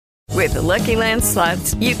With the Lucky Land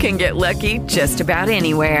Slots, you can get lucky just about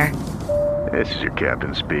anywhere. This is your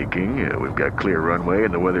captain speaking. We've got clear runway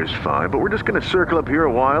and the weather's fine, but we're just going to circle up here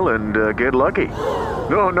a while and get lucky.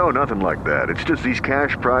 No, nothing like that. It's just these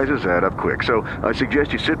cash prizes add up quick. So I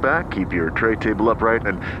suggest you sit back, keep your tray table upright,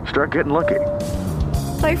 and start getting lucky.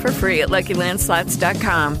 Play for free at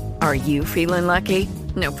LuckyLandSlots.com. Are you feeling lucky?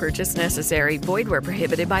 No purchase necessary. Void where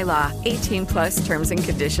prohibited by law. 18 plus terms and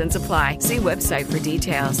conditions apply. See website for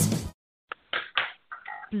details.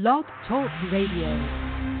 Blog Talk Radio.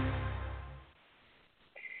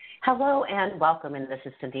 Hello and welcome, and this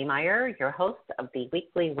is Cindy Meyer, your host of the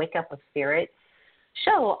weekly Wake Up with Spirit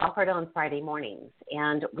show offered on Friday mornings.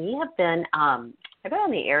 And we have been, I've been on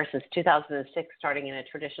the air since 2006, starting in a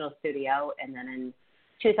traditional studio, and then in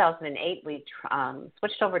 2008 we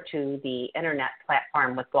switched over to the internet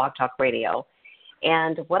platform with Blog Talk Radio.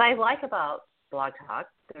 And what I like about Blog Talk,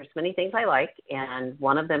 there's many things I like, and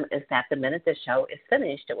one of them is that the minute the show is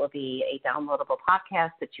finished, it will be a downloadable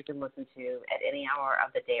podcast that you can listen to at any hour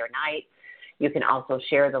of the day or night. You can also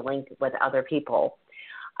share the link with other people.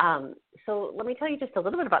 So let me tell you just a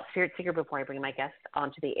little bit about Spirit Seeker before I bring my guest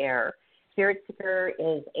onto the air. Spirit Seeker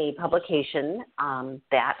is a publication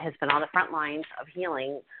that has been on the front lines of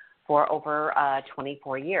healing for over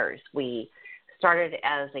 24 years. We started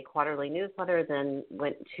as a quarterly newsletter, then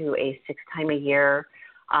went to a 6-time-a-year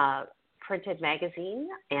printed magazine,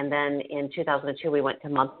 and then in 2002 we went to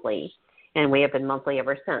monthly, and we have been monthly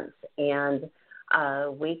ever since. And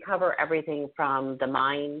we cover everything from the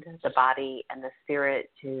mind, the body, and the spirit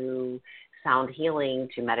to sound healing,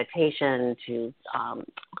 to meditation, to all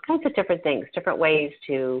kinds of different things, different ways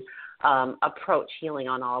to approach healing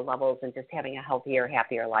on all levels and just having a healthier,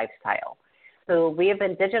 happier lifestyle. So we have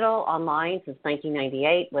been digital online since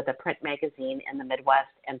 1998 with a print magazine in the Midwest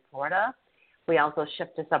and Florida. We also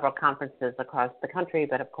ship to several conferences across the country,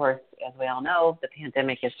 but of course, as we all know, the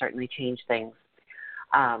pandemic has certainly changed things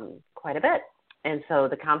quite a bit. And so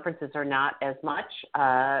the conferences are not as much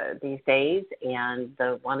these days, and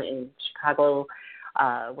the one in Chicago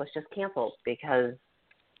was just canceled because,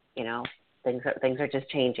 you know, things are just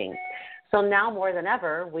changing. So now more than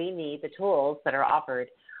ever, we need the tools that are offered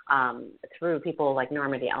through people like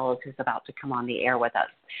Normandy Ellis, who's about to come on the air with us.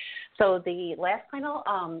 So the last final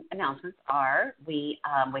announcements are we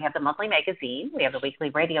have the monthly magazine, we have the weekly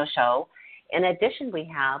radio show. In addition, we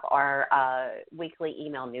have our weekly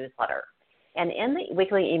email newsletter. And in the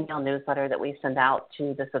weekly email newsletter that we send out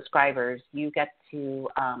to the subscribers, you get to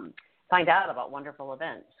find out about wonderful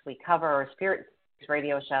events. We cover our Spirit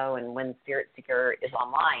radio show and when Spirit Seeker is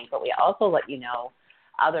online, but we also let you know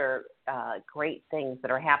other great things that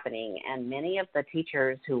are happening. And many of the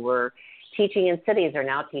teachers who were teaching in cities are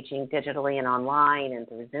now teaching digitally and online and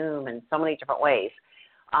through Zoom and so many different ways.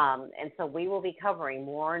 And so we will be covering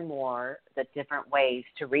more and more the different ways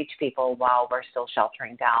to reach people while we're still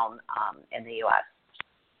sheltering down in the U.S.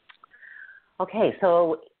 Okay,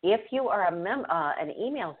 so if you are an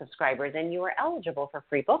email subscriber, then you are eligible for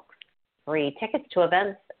free books, free tickets to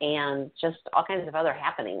events, and just all kinds of other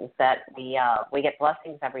happenings that we get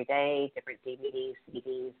blessings every day, different DVDs,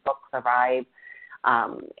 CDs, books arrive.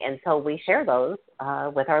 And so we share those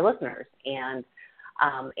with our listeners and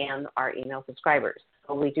our email subscribers.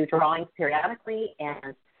 So we do drawings periodically,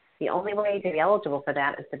 and the only way to be eligible for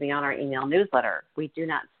that is to be on our email newsletter. We do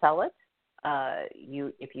not sell it.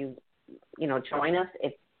 If you join us,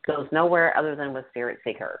 it goes nowhere other than with Spirit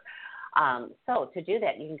Seeker. So to do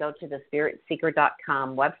that, you can go to the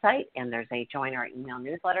spiritseeker.com website, and there's a join our email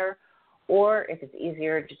newsletter. Or if it's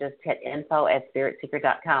easier to just hit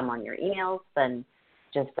info@spiritseeker.com on your emails, then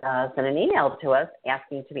just send an email to us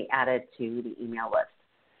asking to be added to the email list.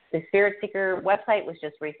 The Spirit Seeker website was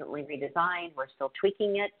just recently redesigned. We're still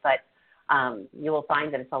tweaking it, but you will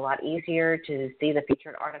find that it's a lot easier to see the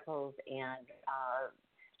featured articles and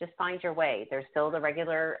just find your way. There's still the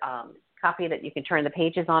regular copy that you can turn the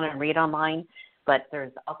pages on and read online, but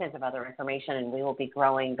there's all kinds of other information, and we will be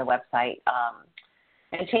growing the website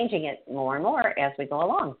and changing it more and more as we go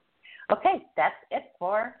along. Okay, that's it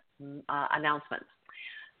for announcements.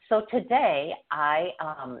 So today I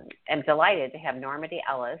am delighted to have Normandy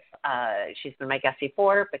Ellis. She's been my guest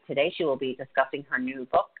before, but today she will be discussing her new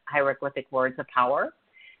book, Hieroglyphic Words of Power,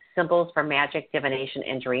 Symbols for Magic, Divination,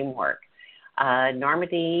 and Dreamwork.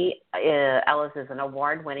 Normandy Ellis is an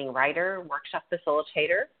award-winning writer, workshop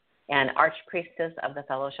facilitator, and archpriestess of the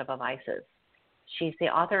Fellowship of Isis. She's the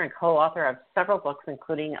author and co-author of several books,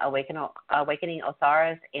 including Awakening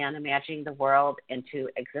Osiris and Imagining the World into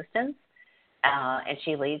Existence, and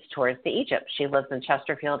she leads tours to Egypt. She lives in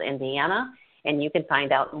Chesterfield, Indiana, And you can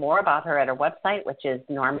find out more about her at her website, which is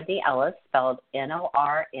Normandy Ellis, spelled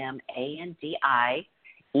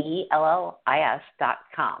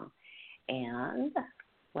NormandyEllis.com. And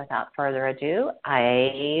without further ado,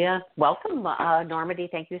 I welcome Normandy.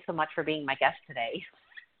 Thank you so much for being my guest today.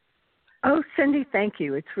 Oh, Cindy, thank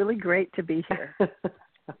you. It's really great to be here.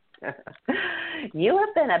 You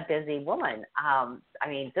have been a busy woman.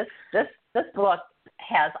 This book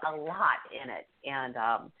has a lot in it, and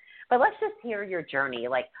but let's just hear your journey.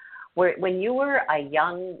 Like, when you were a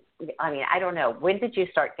young, I don't know, when did you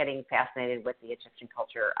start getting fascinated with the Egyptian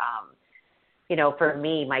culture? For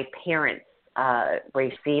me, my parents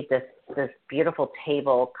received this beautiful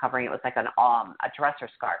table covering. It was like a dresser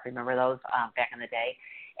scarf. Remember those back in the day?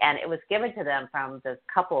 And it was given to them from this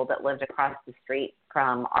couple that lived across the street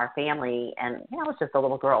from our family. And, I was just a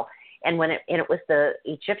little girl. And it was the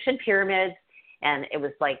Egyptian pyramids, and it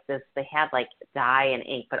was like this, they had like dye and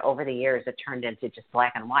ink, but over the years it turned into just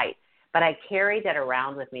black and white. But I carried that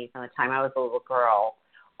around with me from the time I was a little girl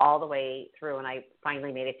all the way through, and I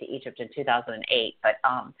finally made it to Egypt in 2008.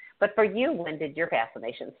 But for you, when did your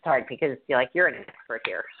fascination start? Because you're an expert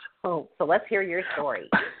here. So let's hear your story.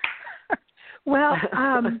 Well,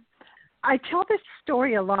 I tell this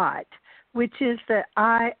story a lot, which is that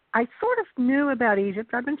I sort of knew about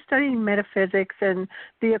Egypt. I've been studying metaphysics and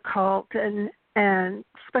the occult and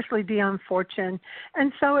especially Dion Fortune.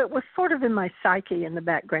 And so it was sort of in my psyche in the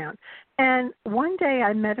background. And one day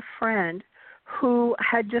I met a friend who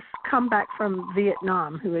had just come back from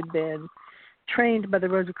Vietnam, who had been trained by the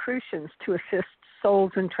Rosicrucians to assist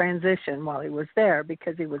souls in transition while he was there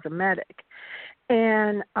because he was a medic.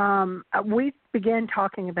 And we began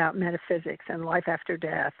talking about metaphysics and life after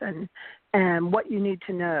death and what you need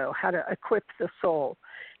to know, how to equip the soul.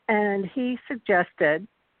 And he suggested,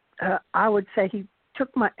 I would say he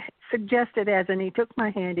took my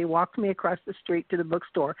hand, he walked me across the street to the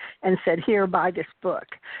bookstore and said, "Here, buy this book."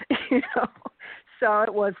 So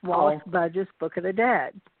it was Wallace Budge's Book of the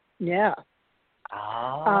Dead. Yeah.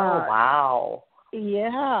 Oh, wow.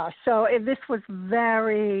 Yeah, so this was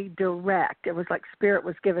very direct. It was like Spirit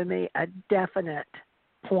was giving me a definite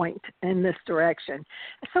point in this direction.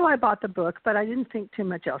 So I bought the book, but I didn't think too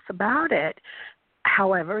much else about it.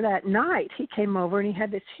 However, that night he came over and he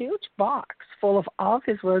had this huge box full of all of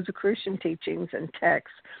his Rosicrucian teachings and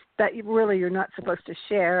texts that you're not supposed to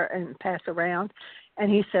share and pass around.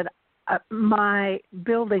 And he said, my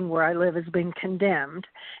building where I live has been condemned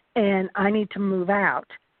and I need to move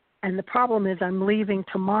out. And the problem is I'm leaving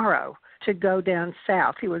tomorrow to go down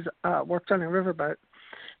south. He was worked on a riverboat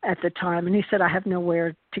at the time, and he said, I have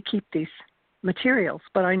nowhere to keep these materials,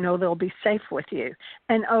 but I know they'll be safe with you.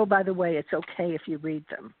 And, oh, by the way, it's okay if you read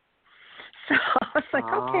them. So I was like,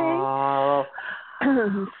 okay.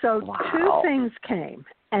 So two things came,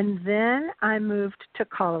 and then I moved to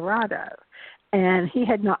Colorado, and he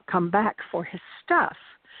had not come back for his stuff.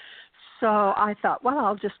 So I thought, well,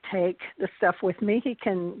 I'll just take the stuff with me. He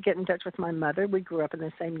can get in touch with my mother. We grew up in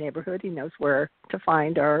the same neighborhood. He knows where to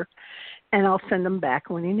find her. And I'll send them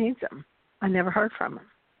back when he needs them. I never heard from him.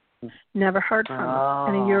 Never heard from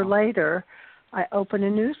him. And a year later, I opened a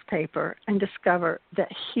newspaper and discovered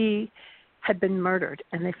that he had been murdered,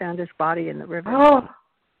 and they found his body in the river. Oh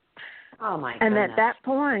my goodness. And at that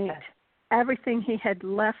point, everything he had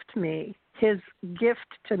left me, his gift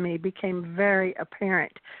to me, became very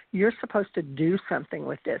apparent. You're supposed to do something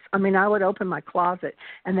with this. I mean, I would open my closet,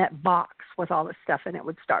 and that box with all the stuff in it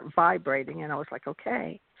would start vibrating, and I was like,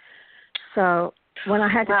 okay. So when I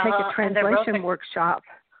had to take a translation workshop,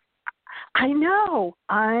 I know.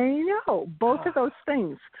 Both of those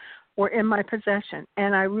things were in my possession,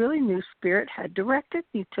 and I really knew Spirit had directed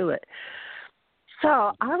me to it.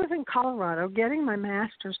 So I was in Colorado getting my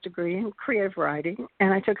master's degree in creative writing,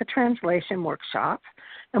 and I took a translation workshop,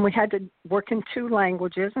 and we had to work in two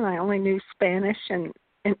languages, and I only knew Spanish and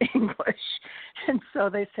English. And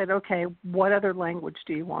so they said, okay, what other language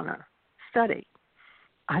do you want to study?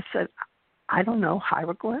 I said, I don't know,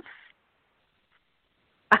 hieroglyphs.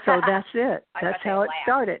 So that's it. That's how it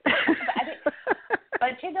started.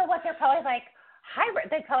 But you know what? They're probably like,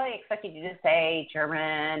 they probably expect you to say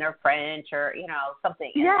German or French or, something.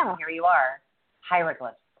 And here you are.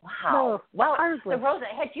 Hieroglyphs. Wow. No, well, hieroglyphs. So Rosa,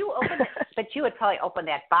 had you opened it, but you had probably opened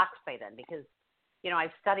that box by then because,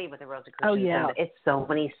 I've studied with the Rosicrucians. Oh, yeah. And it's so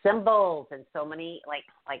many symbols and so many,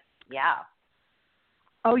 yeah.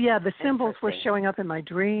 Oh, yeah, the symbols were showing up in my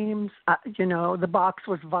dreams. The box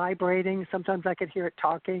was vibrating. Sometimes I could hear it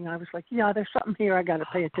talking. I was like, yeah, there's something here I got to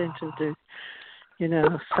pay attention to,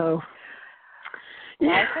 so.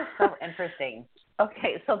 Yeah. That's just so interesting.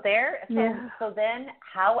 Okay, so then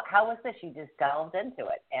how was this? You just delved into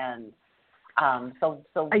it and So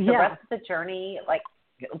the rest of the journey, like,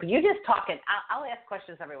 you just talking. I'll ask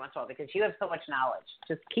questions every once in a while because you have so much knowledge.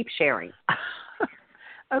 Just keep sharing.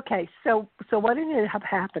 Okay, so what ended up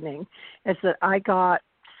happening is that I got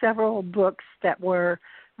several books that were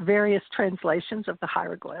various translations of the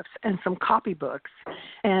hieroglyphs and some copybooks.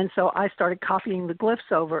 And so I started copying the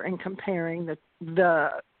glyphs over and comparing the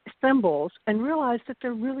symbols and realized that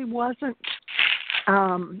there really wasn't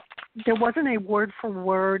a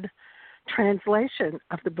word-for-word translation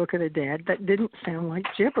of the Book of the Dead that didn't sound like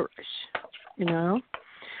gibberish, you know?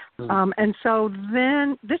 And so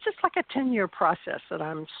then this is like a 10-year process that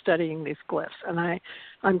I'm studying these glyphs. And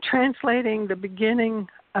I'm translating the beginning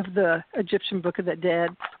of the Egyptian Book of the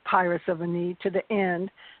Dead, Papyrus of Ani, to the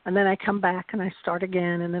end. And then I come back and I start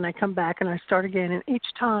again. And then I come back and I start again. And each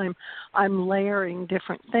time I'm layering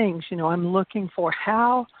different things. You know, I'm looking for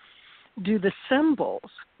how do the symbols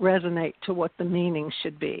resonate to what the meaning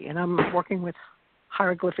should be. And I'm working with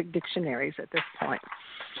hieroglyphic dictionaries at this point.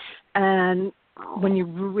 And when you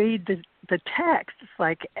read the text, it's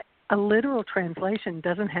like a literal translation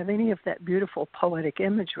doesn't have any of that beautiful poetic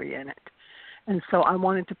imagery in it. And so I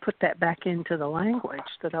wanted to put that back into the language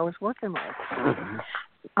that I was working with.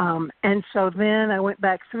 And so then I went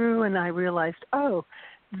back through and I realized,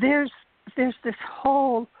 there's this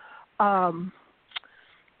whole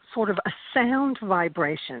sort of a sound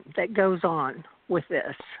vibration that goes on with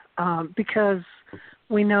this because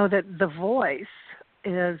we know that the voice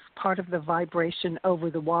is part of the vibration over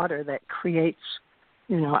the water that creates,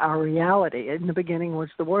 you know, our reality. In the beginning was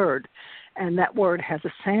the word, and that word has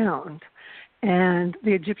a sound. And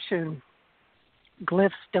the Egyptian glyphs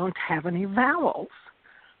don't have any vowels.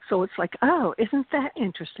 So it's like, isn't that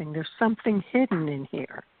interesting? There's something hidden in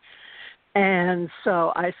here. And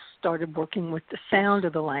so I started working with the sound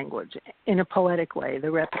of the language in a poetic way, the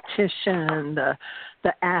repetition, the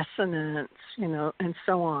assonance, you know, and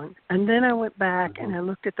so on. And then I went back and I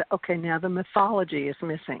looked at now the mythology is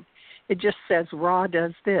missing. It just says Ra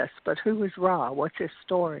does this, but who is Ra? What's his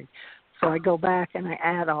story? So I go back and I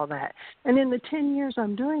add all that. And in the 10 years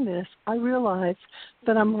I'm doing this, I realized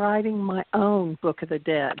that I'm writing my own Book of the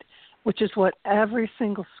Dead, which is what every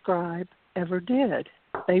single scribe ever did.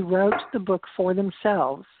 They wrote the book for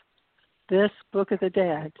themselves. This Book of the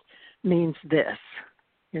Dead means this,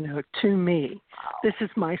 you know, to me. This is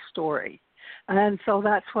my story. And so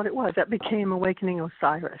that's what it was. That became Awakening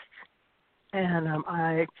Osiris. And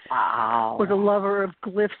I was a lover of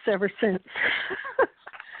glyphs ever since.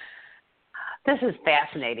 This is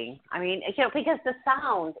fascinating. I mean, you know, because the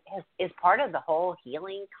sound is part of the whole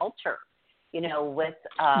healing culture, you know, with,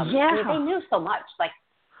 I mean, they knew so much. Like,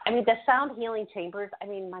 I mean, the sound healing chambers, I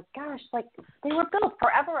mean, my gosh, like they were built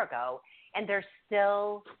forever ago and they're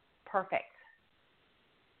still perfect.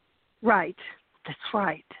 Right. That's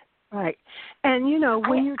right. Right. And, you know,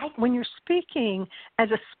 when you're speaking as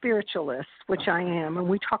a spiritualist, which I am, and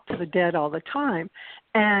we talk to the dead all the time,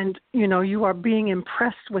 and, you know, you are being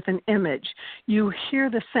impressed with an image, you hear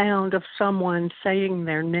the sound of someone saying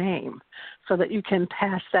their name so that you can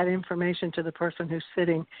pass that information to the person who's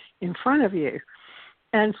sitting in front of you.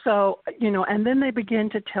 And so, you know, and then they begin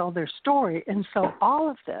to tell their story. And so all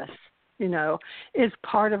of this, you know, is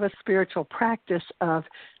part of a spiritual practice of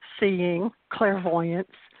seeing, clairvoyance,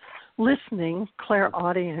 listening,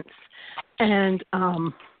 clairaudience, and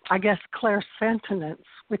I guess clairsentience,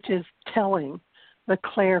 which is telling, the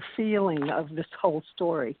clair feeling of this whole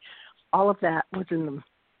story. All of that was in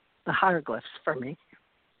the hieroglyphs for me.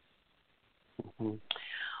 Mm-hmm.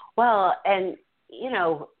 Well, and, you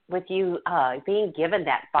know, with you being given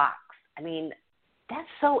that box, I mean, that's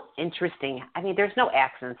so interesting. I mean, there's no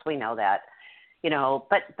accidents. We know that, you know,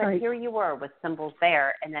 but right. Here you were with symbols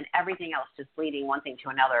there and then everything else just leading one thing to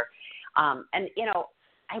another. And, you know,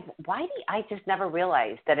 I just never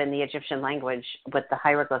realized that in the Egyptian language with the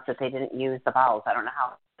hieroglyphs that they didn't use the vowels. I don't know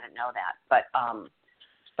how I didn't know that,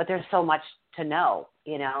 but there's so much to know,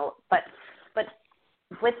 you know, but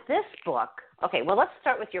with this book, okay, well, let's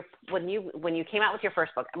start with when you came out with your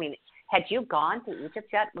first book. I mean, had you gone to Egypt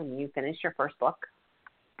yet when you finished your first book?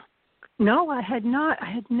 No, I had not.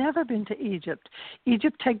 I had never been to Egypt.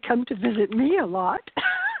 Egypt had come to visit me a lot,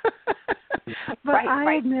 but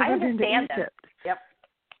I had never been to Egypt. Yep.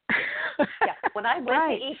 Yeah. When I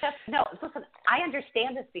went to Egypt, no, listen, I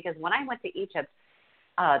understand this because when I went to Egypt,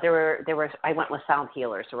 I went with sound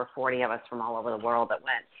healers. There were 40 of us from all over the world that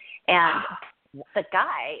went, and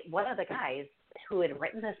one of the guys who had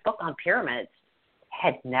written this book on pyramids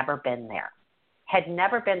had never been there,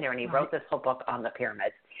 and he wrote this whole book on the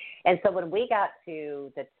pyramids. And so when we got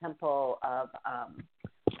to the temple of,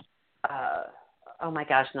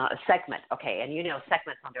 Sekhmet, okay, and you know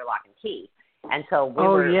Sekhmet's under lock and key. And so we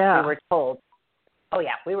were told,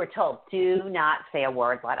 we were told, do not say a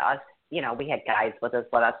word. Let us, we had guys with us,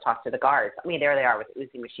 let us talk to the guards. I mean, there they are with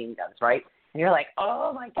Uzi machine guns, right? And you're like,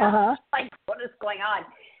 oh my gosh, like what is going on?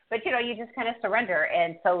 But, you just kind of surrender.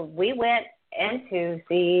 And so we went in to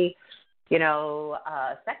see,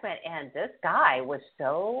 Sekhmet, and this guy was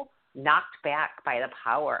so knocked back by the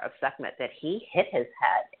power of Sekhmet that he hit his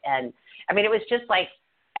head. And I mean, it was just like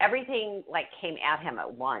everything like came at him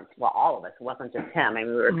at once. Well, all of us, it wasn't just him. I mean,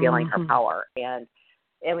 we were feeling her power. And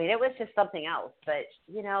I mean, it was just something else. But,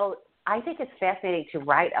 I think it's fascinating to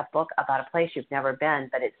write a book about a place you've never been,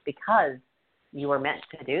 but it's because you were meant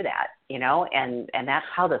to do that, and that's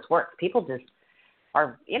how this works. People just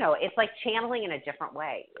are, it's like channeling in a different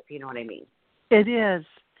way, if you know what I mean. It is.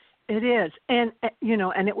 And,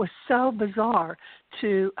 and it was so bizarre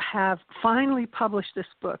to have finally published this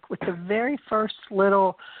book with the very first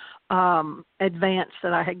little advance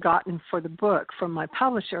that I had gotten for the book from my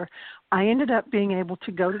publisher. I ended up being able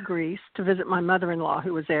to go to Greece to visit my mother-in-law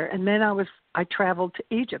who was there. And then I traveled to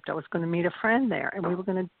Egypt. I was going to meet a friend there, and we were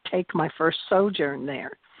going to take my first sojourn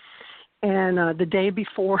there. And the day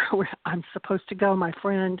before I'm supposed to go, my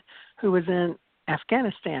friend who was in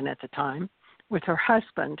Afghanistan at the time with her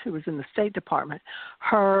husband who was in the State Department,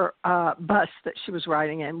 her bus that she was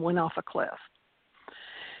riding in went off a cliff.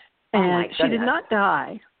 And she did not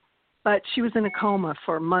die, but she was in a coma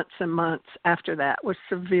for months and months after that, which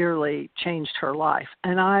severely changed her life.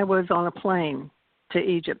 And I was on a plane to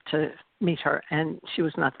Egypt to meet her, and she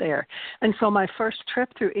was not there. And so my first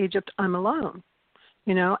trip through Egypt, I'm alone,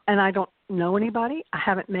 and I don't know anybody. I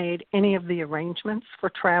haven't made any of the arrangements for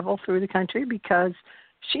travel through the country because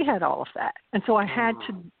she had all of that. And so I had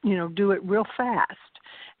to, do it real fast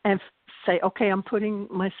and say, okay, I'm putting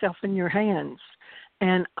myself in your hands.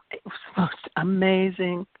 And it was the most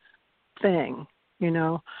amazing thing,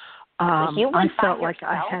 I felt like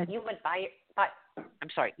I had. You went by. I'm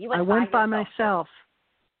sorry. I went by myself.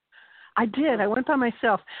 I did. I went by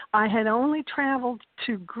myself. I had only traveled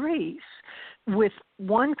to Greece with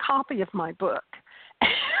one copy of my book,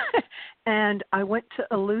 and I went to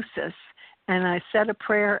Eleusis, and I said a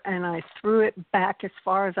prayer, and I threw it back as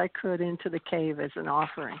far as I could into the cave as an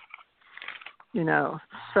offering.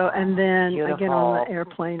 So, and then I get on the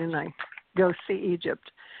airplane and I go see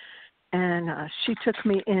Egypt. And she took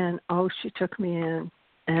me in. She took me in.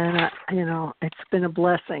 And, it's been a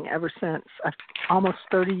blessing ever since. Almost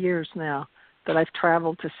 30 years now that I've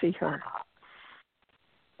traveled to see her.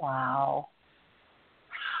 Wow.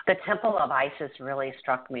 The Temple of Isis really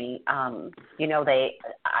struck me. I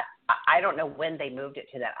don't know when they moved it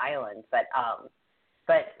to that island, but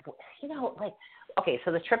so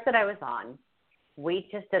the trip that I was on, we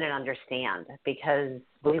just didn't understand because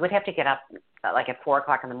we would have to get up like at 4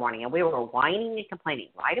 o'clock in the morning, and we were whining and complaining.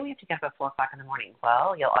 Why do we have to get up at 4 o'clock in the morning?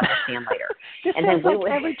 Well, you'll understand later. And then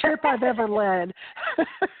every trip I've ever led. I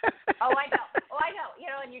know.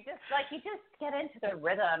 And you just get into the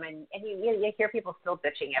rhythm, and you hear people still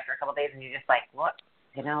bitching after a couple of days, and you're just like, what?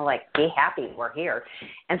 Be happy, we're here.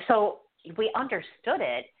 And so we understood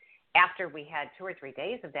it after we had 2 or 3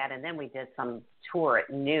 days of that, and then we did some tour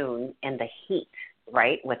at noon in the heat,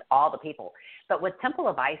 right, with all the people. But with Temple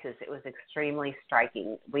of Isis, it was extremely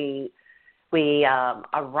striking. We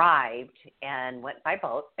arrived and went by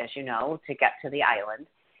boat, as you know, to get to the island.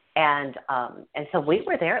 And so we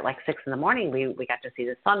were there at like 6 in the morning. We got to see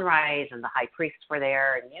the sunrise, and the high priests were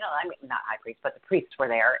there. And, not high priests, but the priests were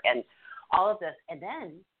there, and all of this. And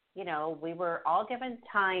then, we were all given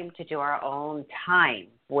time to do our own time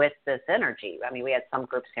with this energy. I mean, we had some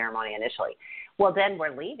group ceremony initially. Well, then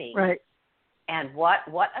we're leaving. Right. And what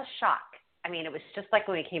a shock. I mean, it was just like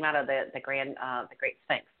when we came out of the Great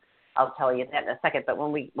Sphinx. I'll tell you that in a second. But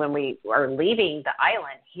when we are leaving the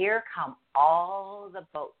island, here come all the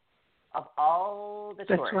boats of all the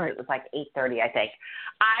tourists. Right. It was like 8:30, I think.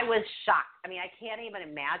 I was shocked. I mean, I can't even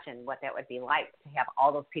imagine what that would be like to have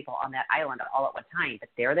all those people on that island all at one time. But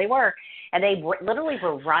there they were. And they literally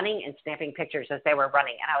were running and snapping pictures as they were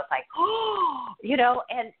running. And I was like,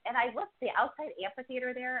 and I looked, the outside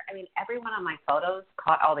amphitheater there, I mean, everyone on my photos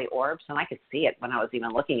caught all the orbs, and I could see it when I was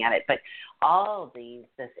even looking at it. But all of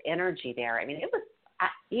this energy there, I mean, it was,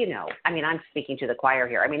 I'm speaking to the choir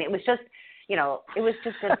here. I mean, it was just, it was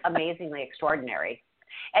just amazingly extraordinary.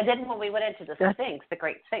 And then when we went into the Sphinx, the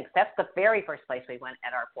Great Sphinx, that's the very first place we went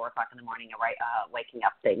at our 4 o'clock in the morning, waking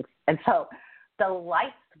up things. And so the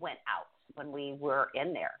lights went out when we were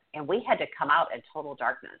in there, and we had to come out in total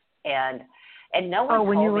darkness. And no one told me. Oh,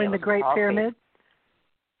 when you were in the Great Pyramid?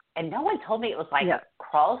 And no one told me it was like a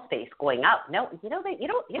crawl space going up. No, you don't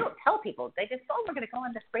tell people. They just, we're going to go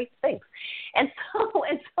on this Great Sphinx. And so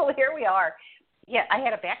here we are. I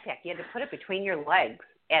had a backpack. You had to put it between your legs,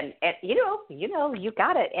 and you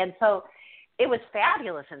got it. And so it was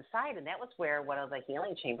fabulous inside, and that was where one of the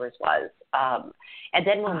healing chambers was. And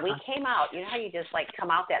then when we came out, you know how you just like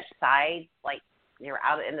come out that side, like you're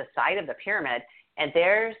out in the side of the pyramid, and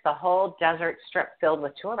there's the whole desert strip filled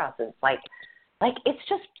with tour buses. Like it's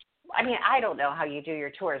just, I mean, I don't know how you do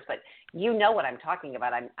your tours, but you know what I'm talking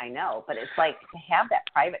about. I know, but it's like to have that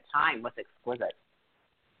private time was exquisite.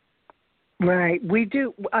 Right. We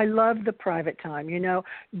do. I love the private time,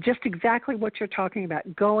 just exactly what you're talking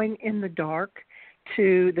about, going in the dark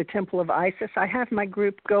to the Temple of Isis. I have my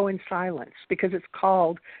group go in silence because it's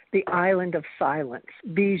called the Island of Silence,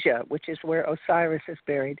 Bija, which is where Osiris is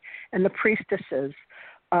buried. And the priestesses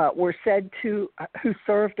were said to, who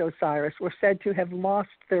served Osiris, were said to have lost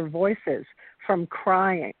their voices from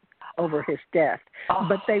crying over his death.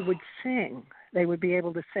 But they would sing. They would be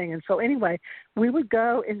able to sing. And so anyway, we would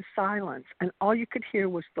go in silence, and all you could hear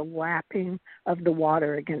was the lapping of the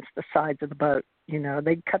water against the sides of the boat.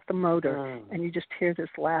 They'd cut the motor, and you just hear this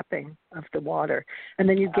lapping of the water. And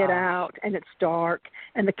then you get out, and it's dark,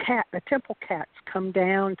 and the temple cats come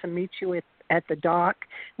down to meet you at the dock.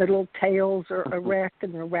 Their little tails are erect,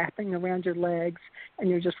 and they're wrapping around your legs, and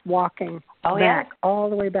you're just walking back, all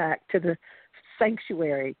the way back to the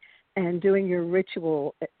sanctuary and doing your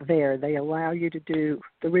ritual there. They allow you to do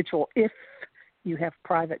the ritual if you have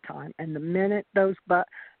private time. And the minute those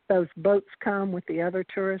boats come with the other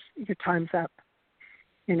tourists, your time's up.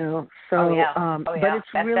 But it's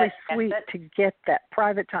really sweet to get that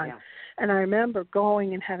private time. Yeah. And I remember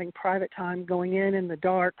going and having private time, going in the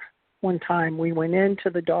dark. One time we went into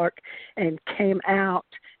the dark and came out,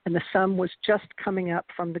 and the sun was just coming up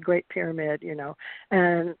from the Great Pyramid,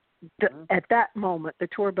 and at that moment, the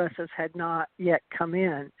tour buses had not yet come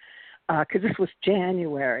in because this was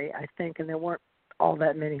January, I think, and there weren't all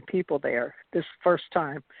that many people there this first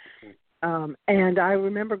time. And I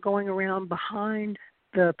remember going around behind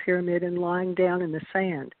the pyramid and lying down in the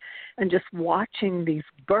sand and just watching these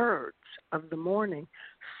birds of the morning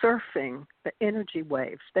surfing the energy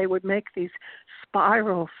waves. They would make these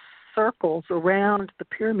spiral circles around the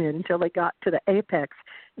pyramid until they got to the apex,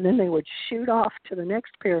 and then they would shoot off to the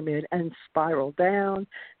next pyramid and spiral down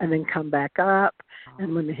and then come back up.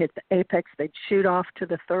 And when they hit the apex, they'd shoot off to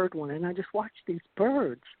the third one. And I just watched these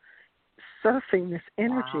birds surfing this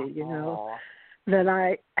energy, that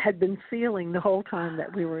I had been feeling the whole time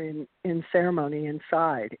that we were in ceremony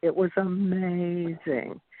inside. It was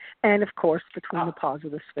amazing. And, of course, between the paws of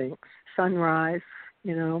the Sphinx, sunrise,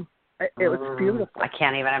 it was beautiful. I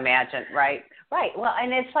can't even imagine. Right. Well,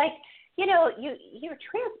 and it's like, you're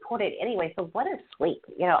transported anyway. So what is sleep?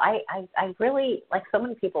 I really, like, so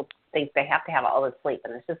many people think they have to have all this sleep.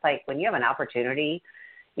 And it's just like when you have an opportunity,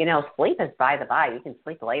 sleep is by the by. You can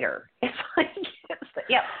sleep later. It's like,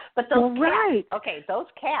 but those cats, okay, those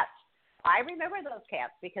cats, I remember those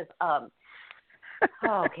cats because,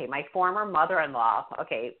 my former mother-in-law,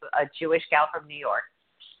 a Jewish gal from New York,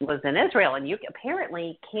 was in Israel, and you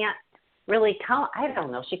apparently can't really come. I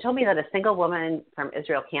don't know. She told me that a single woman from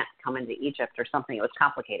Israel can't come into Egypt or something. It was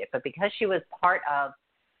complicated, but because she was part of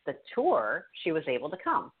the tour, she was able to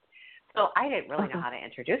come. So I didn't really know how to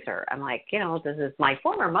introduce her. I'm like, this is my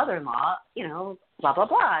former mother-in-law, blah, blah,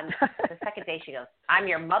 blah. And the second day she goes, I'm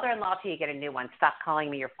your mother-in-law till you get a new one. Stop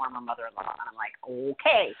calling me your former mother-in-law. And I'm like,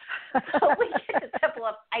 okay. So we get to Temple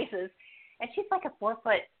of Isis, and she's like a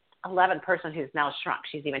 4'11" person who's now shrunk.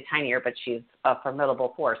 She's even tinier, but she's a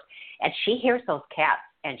formidable force. And she hears those cats,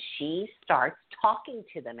 and she starts talking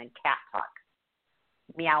to them in cat talk,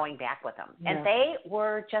 meowing back with them. Yeah. And they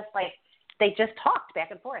were just like, they just talked back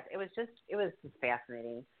and forth. It was just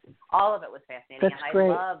fascinating. All of it was fascinating. That's great.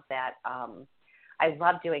 I love that. I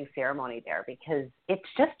love doing ceremony there because it's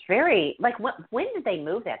just very, like, when did they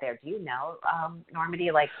move that there? Do you know, Normandy?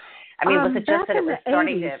 Like, I mean, was it just that it was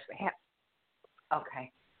starting 80s.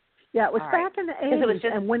 Okay. Yeah, it was all back right. in the 80s,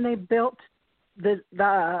 and when they built the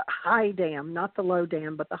high dam, not the low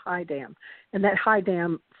dam, but the high dam, and that high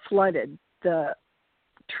dam flooded the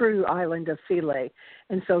true island of Philae,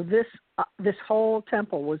 and so this whole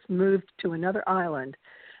temple was moved to another island,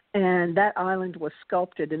 and that island was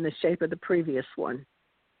sculpted in the shape of the previous one,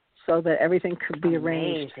 so that everything could be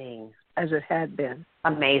arranged as it had been.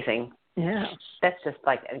 Amazing. Yeah, that's just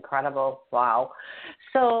like incredible. Wow.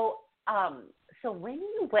 So when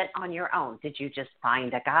you went on your own, did you just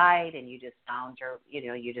find a guide and you just found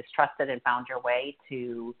you just trusted and found your way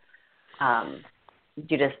to, how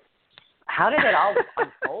did it all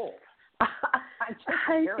unfold?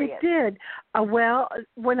 curious. It did. Well,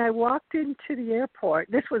 when I walked into the airport,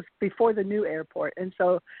 this was before the new airport, and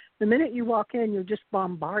so the minute you walk in, you're just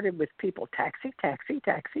bombarded with people, taxi, taxi,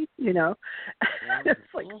 taxi, you know. It's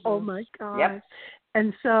like, oh, my God. Yep.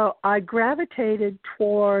 And so I gravitated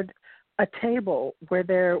toward a table where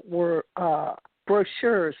there were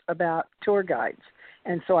brochures about tour guides.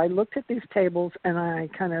 And so I looked at these tables, and I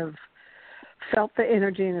kind of felt the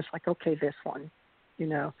energy, and it's like, okay, this one, you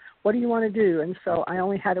know, what do you want to do? And so I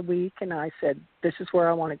only had a week, and I said, this is where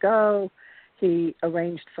I want to go. He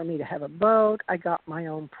arranged for me to have a boat. I got my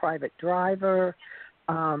own private driver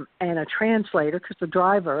and a translator, because the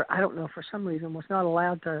driver, I don't know, for some reason, was not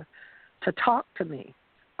allowed to talk to me,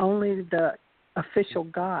 only the official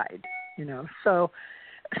guide, you know. So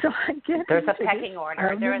I get there's a pecking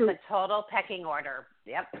order. There is a total pecking order.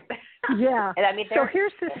 Yep. Yeah. And I mean, so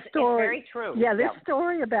here's the story. It's very true. Yeah, this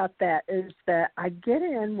story about that is that I get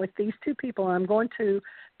in with these two people, and I'm going to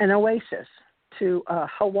an oasis, to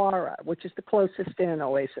Hawara, which is the closest in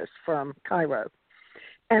oasis from Cairo.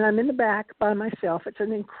 And I'm in the back by myself. It's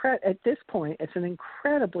at this point, it's an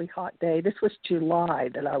incredibly hot day. This was July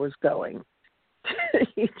that I was going to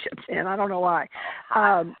Egypt, and I don't know why.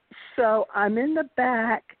 So I'm in the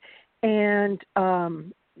back, and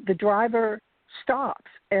the driver stops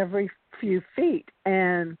every few feet,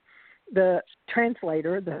 and the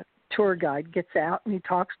translator, the tour guide, gets out, and he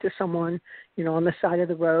talks to someone, you know, on the side of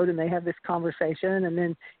the road, and they have this conversation, and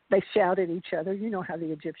then they shout at each other, you know how the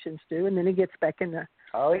Egyptians do, and then he gets back in the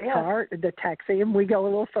car, the taxi, and we go a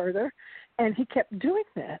little further, and he kept doing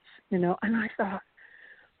this, you know, and I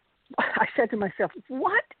said to myself,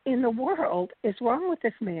 what in the world is wrong with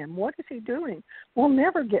this man? What is he doing? We'll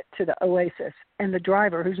never get to the oasis. And the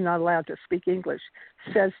driver, who's not allowed to speak English,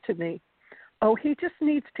 says to me, oh, he just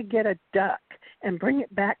needs to get a duck and bring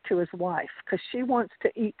it back to his wife, because she wants to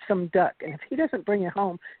eat some duck. And if he doesn't bring it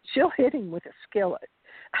home, she'll hit him with a skillet.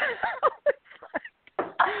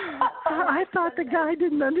 I thought the guy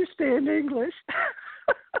didn't understand English.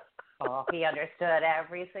 Oh, he understood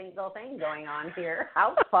every single thing going on here.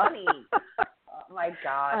 How funny. Oh, my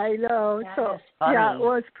gosh. I know. That is funny. Yeah, it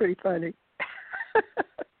was pretty funny.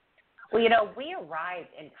 Well, you know, we arrived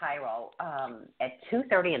in Cairo at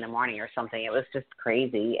 2:30 in the morning or something. It was just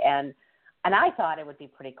crazy. And I thought it would be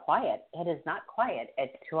pretty quiet. It is not quiet at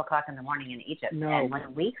 2 o'clock in the morning in Egypt. No. And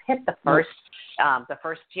when we hit the first,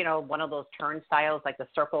 you know, one of those turnstiles, like the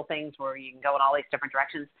circle things where you can go in all these different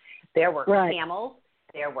directions, there were camels.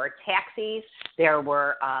 There were taxis. There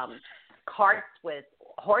were carts with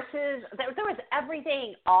horses. There was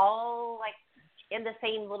everything, all like in the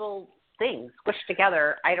same little thing, squished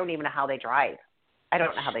together. I don't even know how they drive. I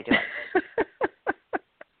don't know how they do it.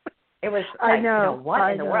 It was like, you know,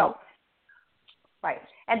 what in the world? Right.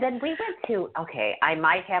 And then we went to, okay, I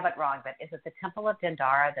might have it wrong, but is it the Temple of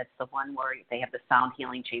Dendara? That's the one where they have the sound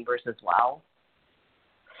healing chambers as well?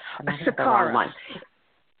 Saqqara.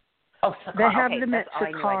 Oh, Saqqara. They have okay, them at Saqqara.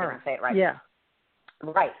 I knew I didn't say it right. Yeah.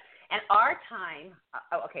 Right. And our time,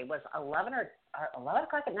 was 11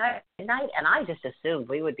 o'clock at night, and I just assumed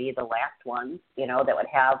we would be the last ones, you know, that would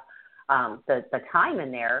have the time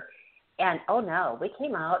in there. And, oh, no, we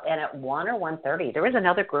came out, and at 1 or 1:30, there was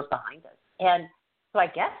another group behind us. And so I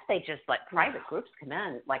guess they just let private groups come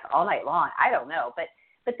in, like, all night long. I don't know.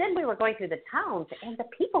 But then we were going through the towns, and the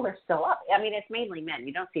people are still up. I mean, it's mainly men.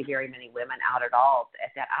 You don't see very many women out at all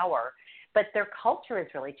at that hour. But their culture has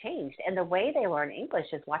really changed. And the way they learn English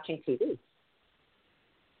is watching TV.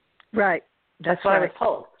 Right. That's what I was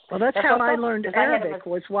told. Well, that's how I learned Arabic,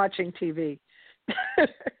 was watching TV.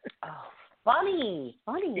 Oh, funny.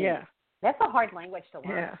 Yeah. That's a hard language to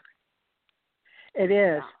learn. Yeah. It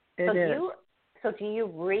is. Yeah. It is. So do you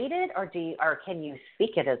read it, or can you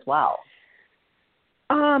speak it as well?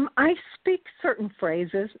 I speak certain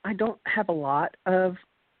phrases. I don't have a lot of,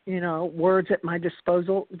 words at my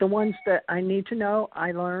disposal. The ones that I need to know,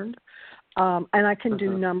 I learned. And I can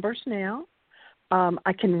do numbers now.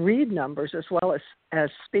 I can read numbers as well as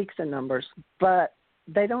speak the numbers, but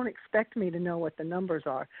they don't expect me to know what the numbers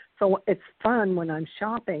are. So it's fun when I'm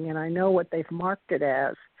shopping and I know what they've marked it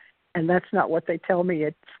as, and that's not what they tell me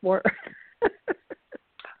it's worth.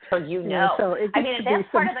 So you know. So it gets to be some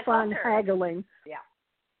fun culture. Haggling. Yeah.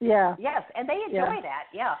 Yeah. Yes, and they enjoy that.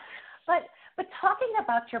 Yeah. But talking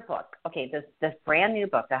about your book, okay, this brand new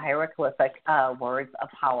book, the Hieroglyphic Words of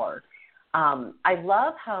Power. I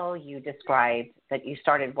love how you described that you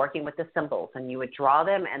started working with the symbols and you would draw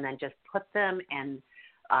them and then just put them and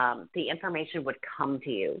the information would come to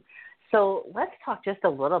you. So let's talk just a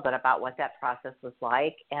little bit about what that process was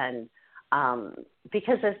like and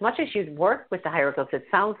because as much as you'd work with the hieroglyphs, it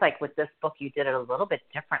sounds like with this book you did it a little bit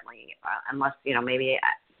differently, unless, maybe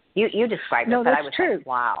you described it, No, but that's I was true. like,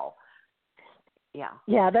 wow. Yeah.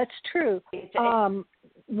 Yeah, that's true.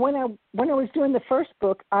 When I was doing the first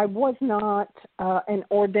book, I was not an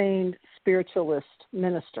ordained spiritualist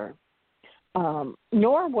minister,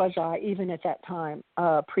 nor was I, even at that time,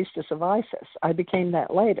 a priestess of Isis. I became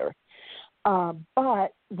that later.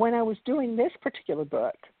 But when I was doing this particular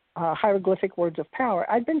book, Hieroglyphic Words of Power,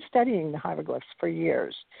 I'd been studying the hieroglyphs for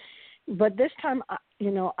years. But this time, I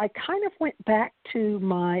kind of went back to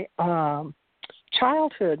my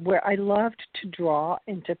childhood where I loved to draw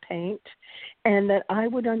and to paint, and that I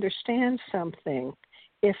would understand something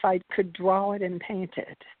if I could draw it and paint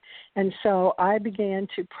it. And so I began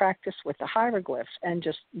to practice with the hieroglyphs and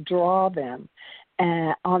just draw them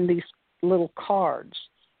on these little cards.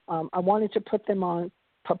 I wanted to put them on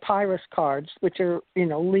papyrus cards, which are,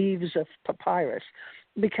 leaves of papyrus,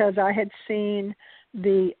 because I had seen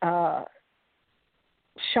the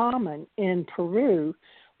shaman in Peru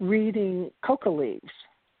reading coca leaves,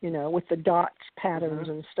 with the dots, patterns,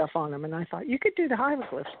 and stuff on them. And I thought, you could do the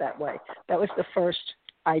hieroglyphs that way. That was the first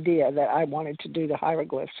idea, that I wanted to do the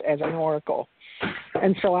hieroglyphs as an oracle.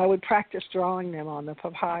 And so I would practice drawing them on the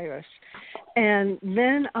papyrus. And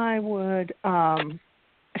then I would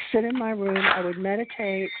sit in my room. I would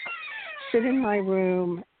meditate, sit in my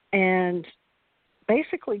room, and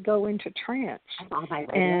basically go into trance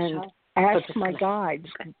and ask my guides,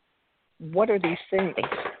 what are these things,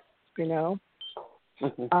 and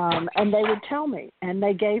they would tell me, and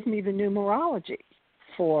they gave me the numerology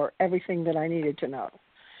for everything that I needed to know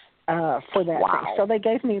for that thing. So they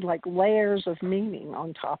gave me like layers of meaning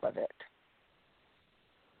on top of it.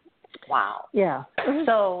 Wow. Yeah. It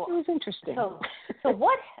was interesting. So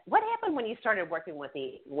what happened when you started working with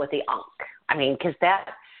the Ankh? I mean, because that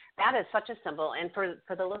is such a symbol, and for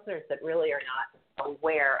the listeners that really are not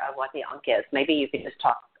aware of what the Ankh is, maybe you could just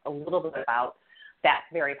talk a little bit about that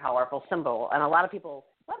very powerful symbol. And a lot of people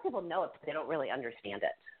know it, but they don't really understand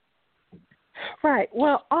it. Right.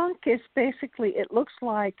 Well, Ankh is basically, it looks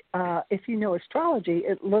like, if you know astrology,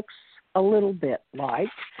 it looks a little bit like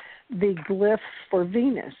the glyph for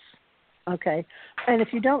Venus. Okay. And if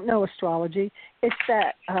you don't know astrology, it's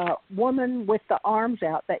that woman with the arms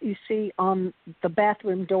out that you see on the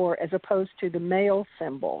bathroom door as opposed to the male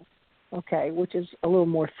symbol, okay, which is a little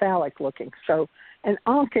more phallic looking. So an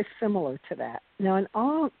Ankh is similar to that. Now, an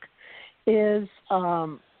Ankh is,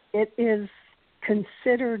 it is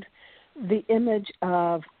considered the image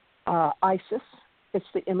of Isis. It's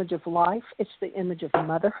the image of life. It's the image of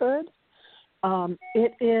motherhood.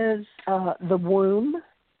 It is the womb,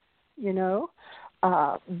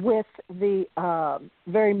 with the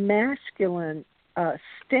very masculine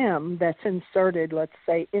stem that's inserted, let's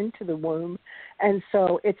say, into the womb. And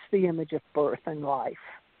so it's the image of birth and life,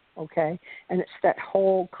 okay? And it's that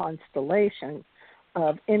whole constellation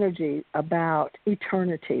of energy about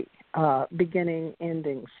eternity, beginning,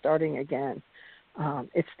 ending, starting again.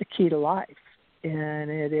 It's the key to life. And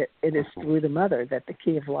it is through the mother that the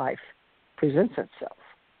key of life presents itself.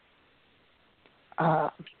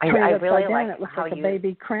 I really like it looks how like a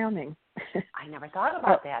baby crowning. I never thought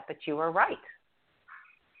about that, but you were right.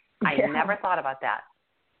 I never thought about that.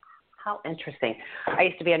 How interesting. I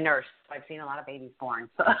used to be a nurse, so I've seen a lot of babies born,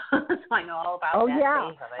 so I know all about that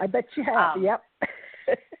phase of it. I bet you have. Yep.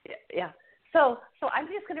 Yeah. So I'm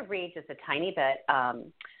just going to read just a tiny bit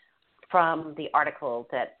from the article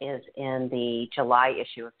that is in the July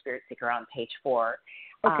issue of Spirit Seeker on page 4.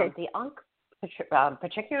 Okay. The Ankh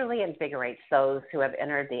particularly invigorates those who have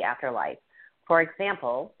entered the afterlife. For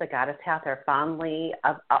example, the goddess Hathor fondly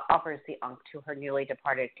offers the Ankh to her newly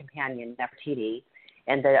departed companion Nefertiti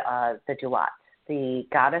and the Duat. The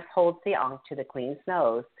goddess holds the Ankh to the queen's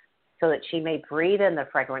nose so that she may breathe in the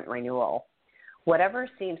fragrant renewal. Whatever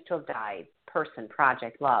seems to have died, person,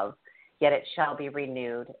 project, love, yet it shall be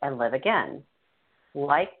renewed and live again.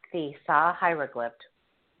 Like the Sa hieroglyph,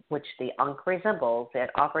 which the Ankh resembles, it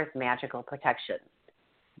offers magical protection.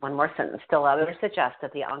 One more sentence. Still others suggest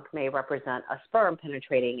that the Ankh may represent a sperm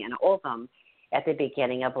penetrating an ovum at the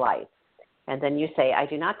beginning of life. And then you say, I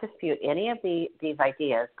do not dispute any of these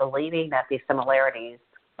ideas, believing that these similarities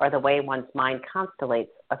are the way one's mind constellates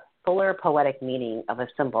a fuller poetic meaning of a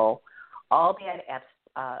symbol, albeit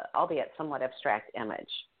somewhat abstract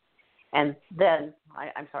image. And then,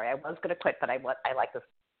 I'm sorry, I was going to quit, but I like this.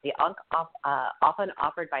 The Ankh, often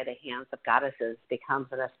offered by the hands of goddesses, becomes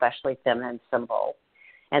an especially feminine symbol.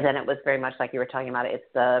 And then it was very much like you were talking about. It's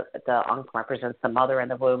the Ankh represents the mother in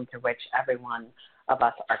the womb through which every one of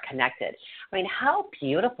us are connected. I mean, how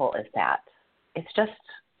beautiful is that? It's just,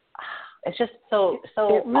 It's just so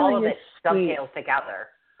it really all of is it sweet. dovetails together.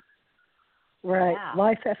 Right. Yeah.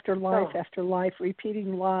 Life after life after life,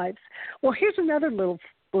 repeating lives. Well, here's another little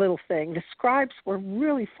thing. The scribes were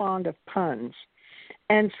really fond of puns.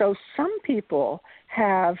 And so some people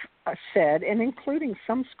have said, and including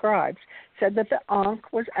some scribes, said that the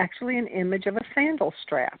ankh was actually an image of a sandal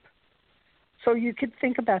strap. So you could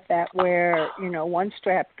think about that where, one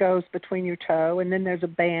strap goes between your toe, and then there's a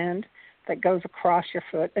band that goes across your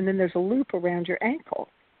foot, and then there's a loop around your ankle,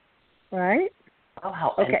 right? Oh,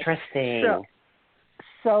 how interesting.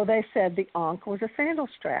 So they said the ankh was a sandal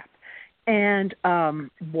strap. And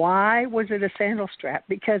why was it a sandal strap?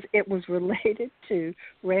 Because it was related to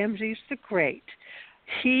Ramses the Great.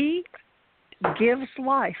 He gives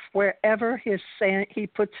life wherever he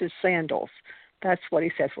puts his sandals. That's what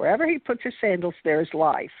he says. Wherever he puts his sandals, there is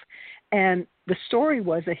life. And the story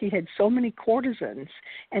was that he had so many courtesans,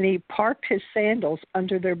 and he parked his sandals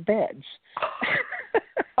under their beds.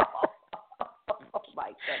 Oh, my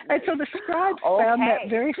goodness. And so the scribes found that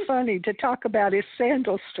very funny to talk about his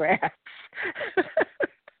sandal straps.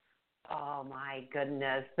 Oh, my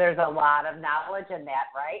goodness. There's a lot of knowledge in that,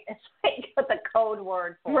 right? It's like the code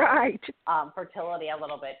word for fertility a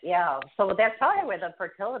little bit. Yeah. So that's probably where the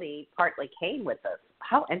fertility partly came with this.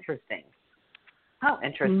 How interesting.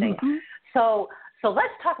 Mm-hmm. So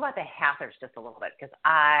let's talk about the Hathors just a little bit, because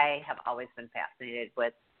I have always been fascinated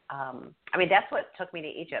with, that's what took me to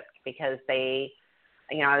Egypt, because I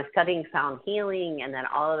was studying sound healing, and then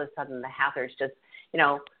all of a sudden the Hathors just,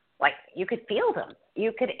 like you could feel them.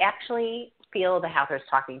 You could actually feel the Hathors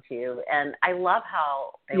talking to you. And I love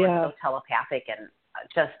how they were so telepathic and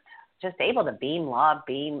just able to beam love,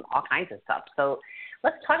 beam all kinds of stuff. So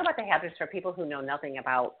let's talk about the Hathors for people who know nothing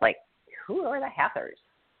about, like, who are the Hathors?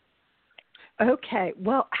 Okay.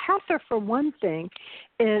 Well, Hathor, for one thing,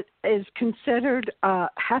 is considered,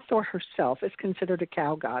 Hathor herself is considered a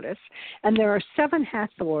cow goddess, and there are 7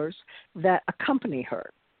 Hathors that accompany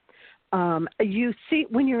her. You see,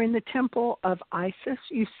 when you're in the temple of Isis,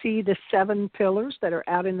 you see the 7 pillars that are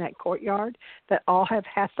out in that courtyard that all have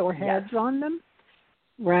Hathor heads on them,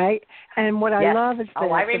 right? And what I love is that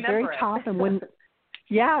at the very top, and when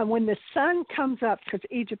the sun comes up, because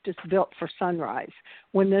Egypt is built for sunrise,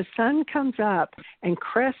 when the sun comes up and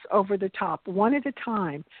crests over the top, one at a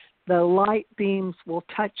time, the light beams will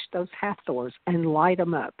touch those Hathors and light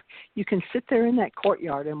them up. You can sit there in that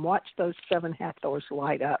courtyard and watch those 7 Hathors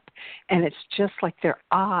light up, and it's just like their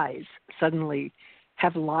eyes suddenly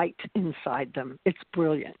have light inside them. It's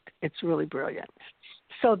brilliant. It's really brilliant.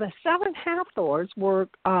 So the 7 Hathors were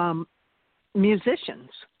musicians.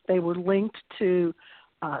 They were linked to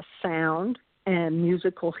sound and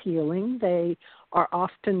musical healing. They are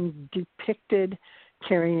often depicted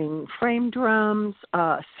carrying frame drums,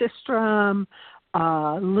 sistrum,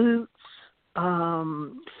 lutes,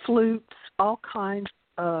 flutes, all kinds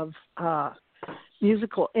of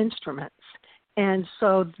musical instruments. And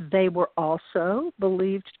so they were also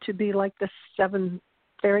believed to be like the 7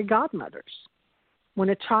 fairy godmothers. When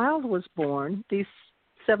a child was born, these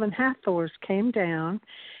 7 Hathors came down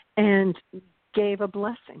and gave a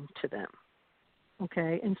blessing to them.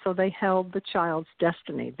 Okay, and so they held the child's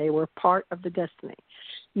destiny. They were part of the destiny.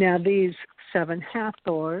 Now, these 7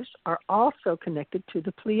 Hathors are also connected to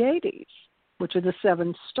the Pleiades, which are the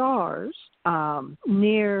 7 stars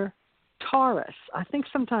near Taurus. I think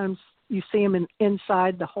sometimes you see them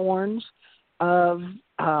inside the horns of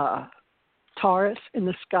Taurus in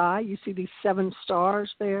the sky. You see these 7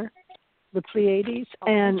 stars there, the Pleiades.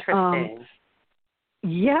 Interesting.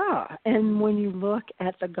 And when you look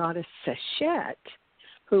at the goddess Seshet,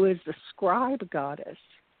 who is the scribe goddess,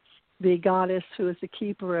 the goddess who is the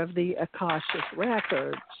keeper of the Akashic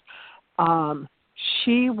records,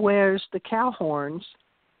 she wears the cow horns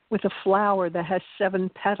with a flower that has 7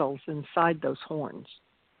 petals inside those horns.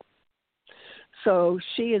 So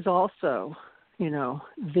she is also,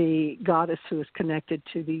 the goddess who is connected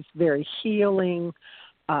to these very healing,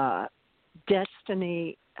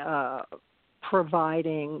 destiny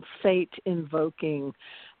providing, fate-invoking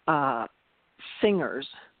singers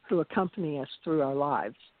who accompany us through our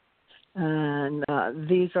lives. And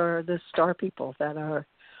these are the star people that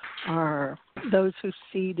are those who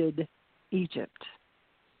seeded Egypt.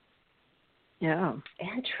 Yeah.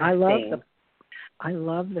 Interesting. I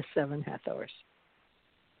love the 7 Hathors.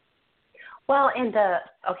 Well,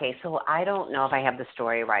 so I don't know if I have the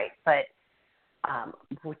story right, but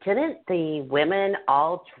didn't the women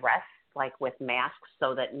all dress like with masks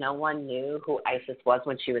so that no one knew who Isis was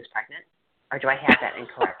when she was pregnant? Or do I have that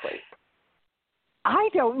incorrectly? I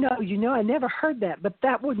don't know. I never heard that, but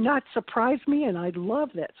that would not surprise me, and I love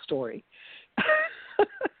that story.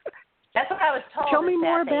 what I was told. Tell me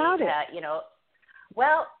more about it.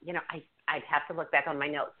 I'd have to look back on my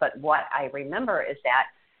notes, but what I remember is that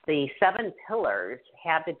the 7 pillars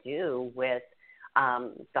had to do with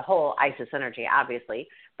the whole Isis energy, obviously,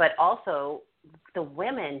 but also the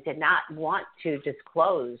women did not want to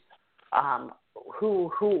disclose who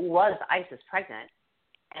was Isis pregnant,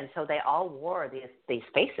 and so they all wore these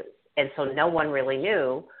faces, and so no one really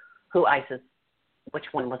knew which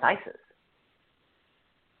one was Isis.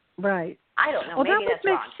 Right. I don't know. Well, maybe that would that's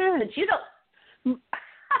make wrong. sense. Since you don't.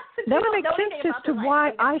 That would make sense as to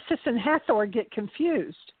why Isis and Hathor get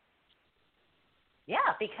confused.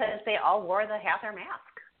 Yeah, because they all wore the Hathor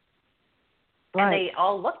mask. Right. And they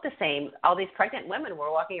all looked the same. All these pregnant women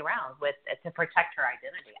were walking around to protect her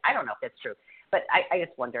identity. I don't know if that's true, but I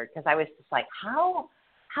just wondered because I was just like, how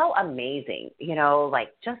amazing,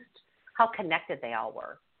 just how connected they all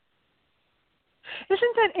were.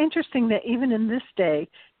 Isn't that interesting that even in this day,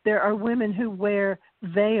 there are women who wear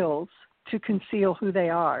veils to conceal who they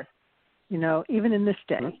are, even in this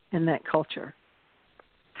day, in that culture.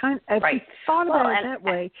 If you thought about it that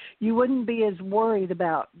way, you wouldn't be as worried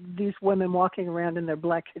about these women walking around in their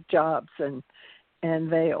black hijabs and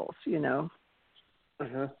veils,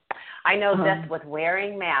 Mm-hmm. I know this with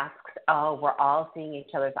wearing masks, we're all seeing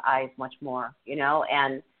each other's eyes much more,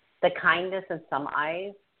 and the kindness in some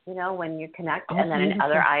eyes, when you connect, and then in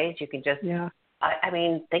other eyes you can just,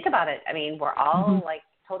 think about it. I mean, we're all like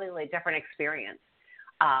totally different experience.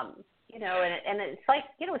 And it's like,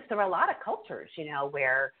 it's through a lot of cultures,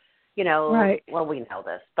 where, well, we know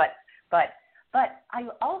this, but I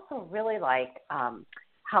also really like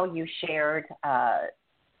how you shared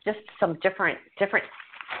just some different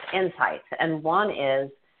insights. And one is,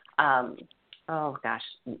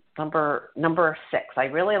 number 6. I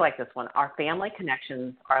really like this one. Our family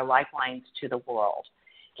connections are lifelines to the world.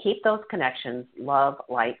 Keep those connections, love,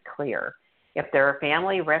 light, clear. If there are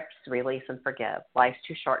family rifts, release and forgive. Life's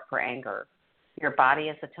too short for anger. Your body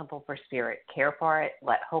is a temple for spirit. Care for it.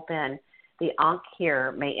 Let hope in. The Ankh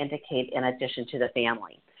here may indicate in addition to the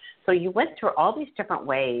family. So you went through all these different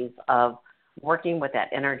ways of working with that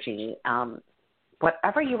energy.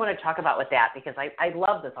 Whatever you want to talk about with that, because I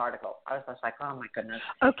love this article. I was just like, oh, my goodness.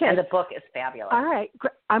 Okay. And the book is fabulous. All right.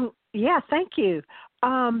 Thank you.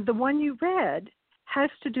 The one you read has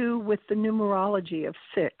to do with the numerology of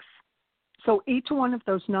 6. So each one of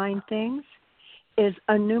those 9 things is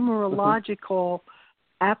a numerological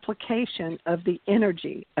application of the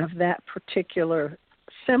energy of that particular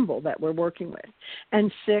symbol that we're working with.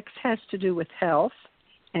 And 6 has to do with health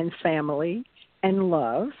and family and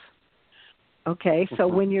love. Okay, so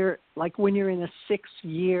when you're in a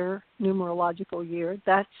 6-year numerological year,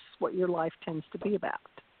 that's what your life tends to be about.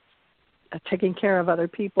 Taking care of other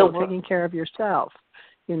people, taking care of yourself,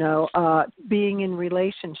 being in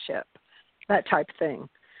relationship. That type of thing.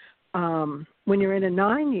 When you're in a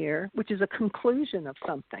 9-year, which is a conclusion of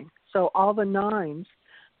something, so all the 9s,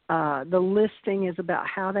 the listing is about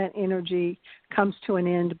how that energy comes to an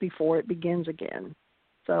end before it begins again.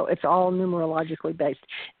 So it's all numerologically based.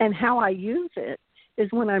 And how I use it is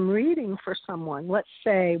when I'm reading for someone, let's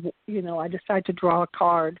say, I decide to draw a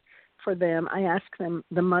card for them. I ask them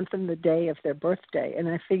the month and the day of their birthday, and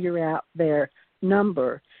I figure out their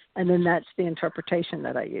number, and then that's the interpretation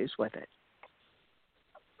that I use with it.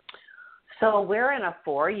 So we're in a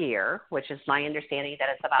 4-year, which is my understanding that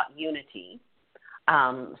it's about unity.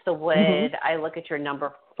 So would I look at your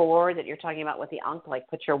number 4 that you're talking about with the Ankh, like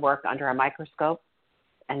put your work under a microscope?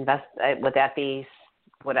 Would that be,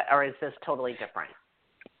 or is this totally different?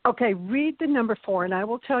 Okay, read the number 4, and I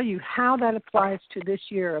will tell you how that applies to this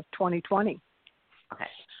year of 2020. Okay.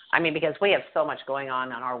 I mean, because we have so much going on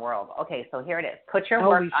in our world. Okay, so here it is. Put your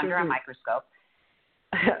work under a microscope.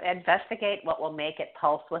 Investigate what will make it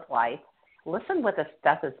pulse with life. Listen with a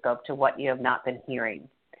stethoscope to what you have not been hearing.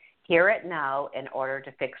 Hear it now in order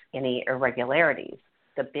to fix any irregularities.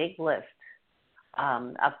 The big list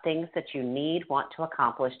of things that you want to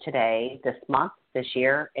accomplish today, this month, this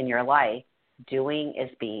year, in your life. Doing is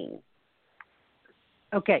being.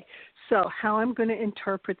 Okay, so how I'm going to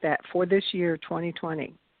interpret that for this year,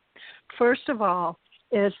 2020. First of all,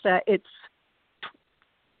 is that it's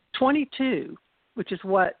 22, which is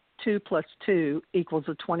what 2 plus 2 equals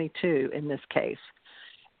a 22 in this case,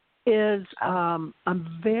 is a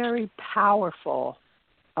very powerful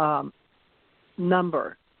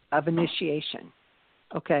number of initiation.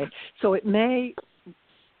 Okay, so it may,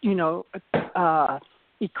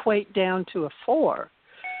 equate down to a 4,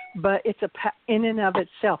 but it's in and of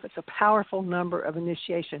itself, it's a powerful number of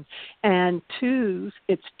initiation. And 2s,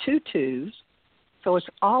 it's 2 2s, so it's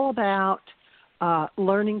all about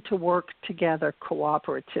learning to work together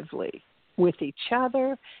cooperatively. with each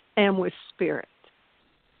other, and with spirit.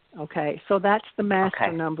 Okay, so that's the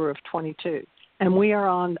master number of 22. And we are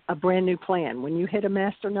on a brand new plan. When you hit a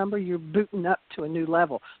master number, you're booting up to a new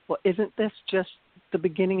level. Well, isn't this just the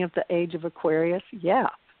beginning of the age of Aquarius? Yeah.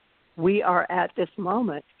 We are at this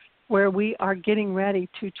moment where we are getting ready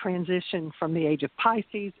to transition from the age of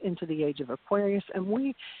Pisces into the age of Aquarius. And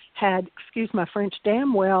we had, excuse my French,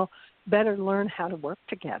 damn well better learn how to work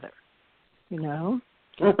together. You know?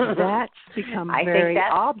 That's become very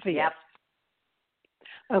obvious. Yep.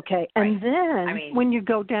 Okay, and then when you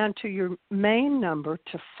go down to your main number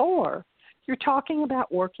to 4, you're talking about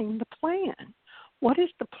working the plan. What is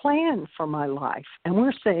the plan for my life? And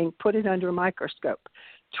we're saying put it under a microscope,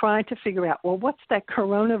 trying to figure out, well, what's that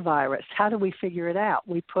coronavirus? How do we figure it out?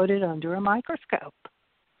 We put it under a microscope,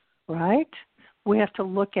 right? We have to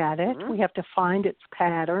look at it. We have to find its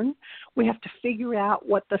pattern. We have to figure out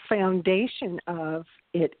what the foundation of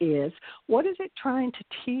it is. What is it trying to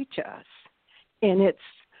teach us in its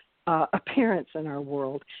appearance in our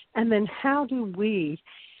world? And then how do we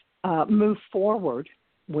move forward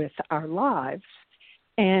with our lives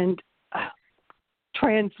and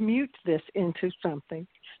transmute this into something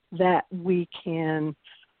that we can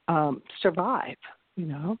survive, you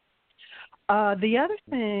know? The other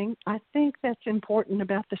thing I think that's important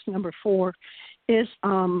about this number 4 is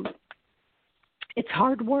it's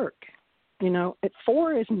hard work. You know,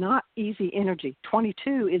 4 is not easy energy.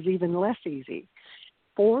 22 is even less easy.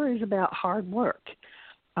 4 is about hard work.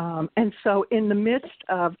 And so in the midst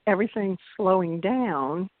of everything slowing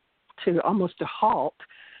down to almost a halt,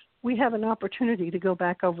 we have an opportunity to go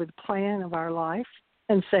back over the plan of our life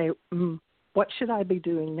and say, what should I be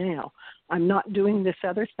doing now? I'm not doing this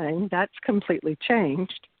other thing. That's completely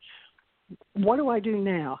changed. What do I do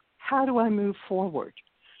now? How do I move forward?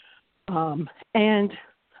 And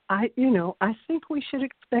I think we should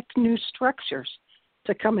expect new structures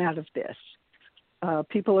to come out of this.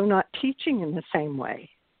 People are not teaching in the same way.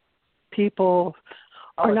 People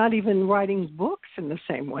are not even writing books in the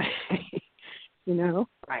same way. You know?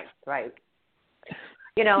 Right.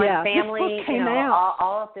 You know, and family, you know,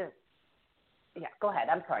 all of this. Yeah, go ahead.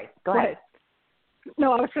 I'm sorry. Go ahead.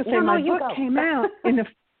 No, I was going to say my book came out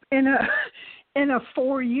in a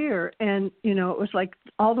 4-year, and you know, it was like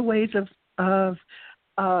all the ways of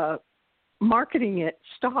marketing it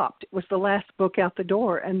stopped. It was the last book out the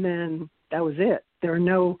door, and then that was it. There are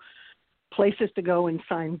no places to go and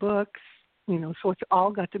sign books, you know, so it's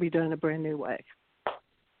all got to be done a brand new way.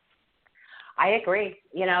 I agree,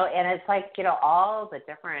 you know, and it's like, you know, all the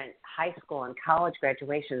different high school and college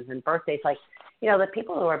graduations and birthdays, like, you know, the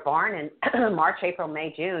people who were born in March, April,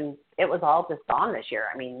 May, June, it was all just gone this year.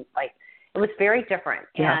 I mean, like, it was very different.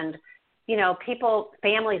 Yeah. And, you know,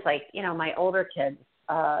 families like, you know, my older kids,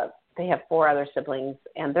 they have 4 other siblings,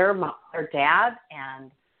 and their dad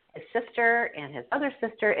and his sister and his other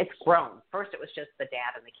sister, it's grown. First, it was just the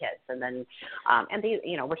dad and the kids. And then, and these,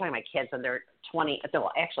 you know, we're talking about kids, and they're 20,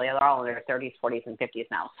 well, actually, they're all in their 30s, 40s, and 50s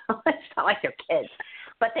now. So it's not like they're kids.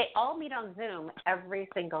 But they all meet on Zoom every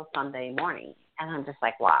single Sunday morning. And I'm just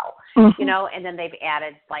like, wow. Mm-hmm. You know, and then they've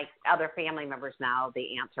added, like, other family members now.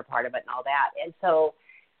 The aunts are part of it and all that. And so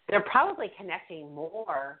they're probably connecting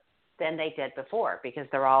more than they did before because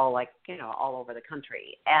they're all, like, you know, all over the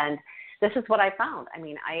country. And this is what I found. I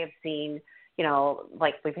mean, I have seen, you know,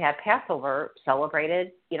 like we've had Passover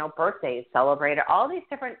celebrated, you know, birthdays celebrated, all these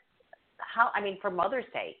different, for Mother's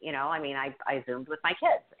Day, you know, I mean, I Zoomed with my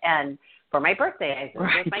kids, and for my birthday, I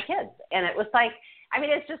Zoomed with my kids. And it was like, I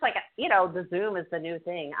mean, it's just like, you know, the Zoom is the new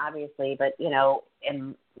thing, obviously, but, you know,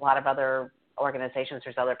 in a lot of other organizations,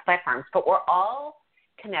 there's other platforms, but we're all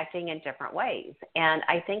connecting in different ways. And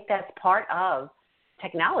I think that's part of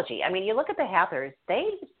technology. I mean, you look at the Hathors,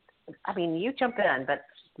 you jump in, but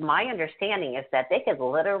my understanding is that they could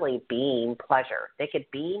literally beam pleasure. They could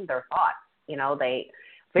beam their thoughts. You know, they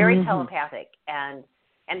very telepathic, and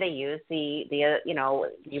they use the you know,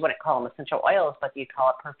 you wouldn't call them essential oils, but you'd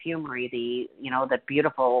call it perfumery, the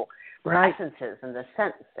beautiful essences and the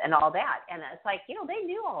scents and all that. And it's like, you know, they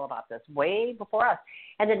knew all about this way before us.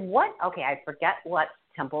 And then I forget what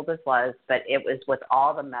temple this was, but it was with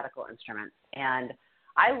all the medical instruments. And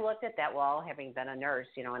I looked at that wall, having been a nurse,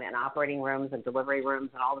 you know, in operating rooms and delivery rooms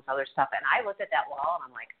and all this other stuff. And I looked at that wall, and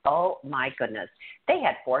I'm like, oh my goodness. They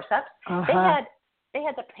had forceps. They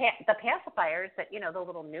had the pacifiers that, you know, the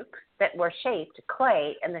little nukes that were shaped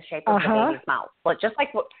clay in the shape of the baby's mouth, well, just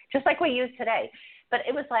like we use today. But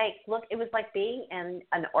it was like, it was like being in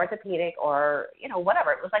an orthopedic or, you know,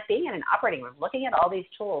 whatever. It was like being in an operating room, looking at all these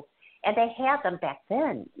tools, and they had them back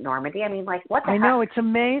then, Normandy. I mean, like, what the heck? I know, it's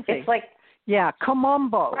amazing. It's like, yeah,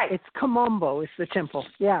 Kamombo. Right. It's Kamombo is the temple.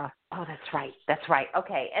 Yeah. Oh, that's right. That's right.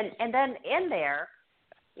 Okay. And then in there,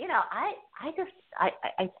 I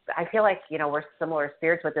feel like, we're similar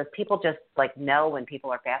spirits with this. People just like know when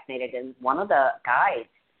people are fascinated. And one of the guides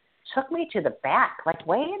took me to the back, like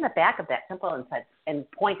way in the back of that temple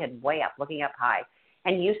and pointed way up, looking up high.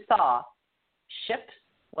 And you saw ships,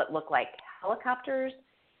 what looked like helicopters.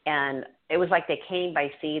 And it was like they came by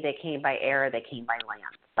sea, they came by air, they came by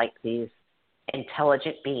land, like these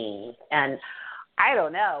intelligent beings. And I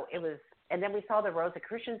don't know, and then we saw the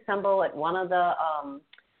Rosicrucian symbol at one of the,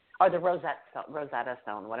 or the Rosetta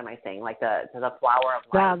Stone. What am I saying? Like the flower of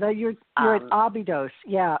life. Wow, you're at Abydos.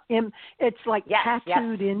 Yeah, it's like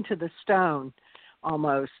tattooed into the stone,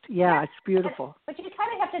 almost. Yeah, it's beautiful. But you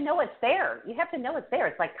kind of have to know it's there. You have to know it's there.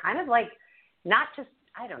 It's like kind of like not just,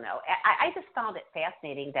 I don't know. I just found it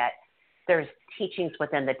fascinating that there's teachings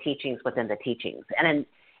within the teachings within the teachings, and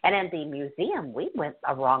in the museum, we went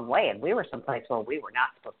a wrong way, and we were someplace where we were not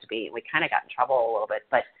supposed to be. We kind of got in trouble a little bit,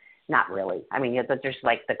 but not really. I mean, there's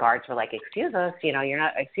like the guards were like, "Excuse us, you're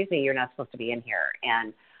not supposed to be in here."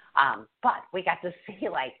 And but we got to see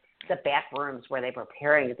like the back rooms where they were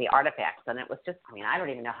preparing the artifacts, and it was just, I mean, I don't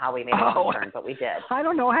even know how we made it turn, but we did. I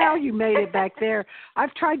don't know how you made it back there.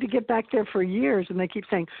 I've tried to get back there for years, and they keep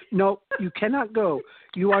saying, "No, you cannot go.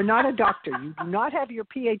 You are not a doctor. You do not have your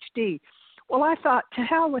PhD." Well, I thought, to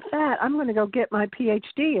hell with that. I'm going to go get my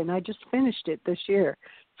PhD, and I just finished it this year.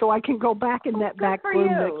 So I can go back in that back room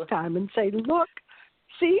next time and say, look,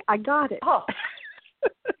 see, I got it. Oh,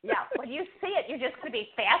 yeah. When you see it, you're just going to be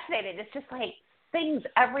fascinated. It's just like things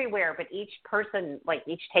everywhere, but each person, like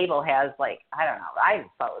each table has like, I don't know. I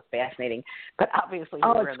thought it was fascinating, but obviously we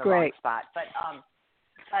were in the wrong spot. But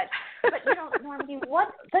Normally,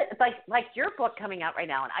 like your book coming out right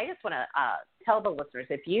now, and I just want to tell the listeners,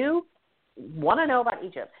 if you want to know about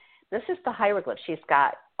Egypt, this is the hieroglyphs. She's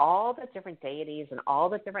got all the different deities and all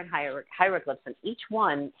the different hieroglyphs, and each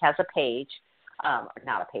one has a page,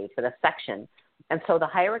 not a page, but a section. And so the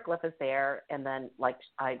hieroglyph is there, and then like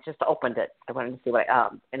I just opened it. I wanted to see what,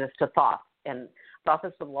 and it's to Thoth, and Thoth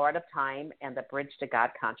is the Lord of Time and the bridge to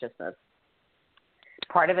God consciousness.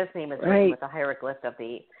 Part of his name is written with the hieroglyph of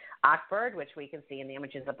the Akbird, which we can see in the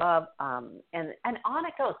images above, and on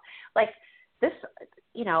it goes. Like this,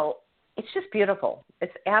 it's just beautiful.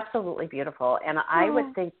 It's absolutely beautiful. And I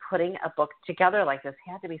would think putting a book together like this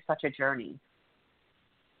had to be such a journey.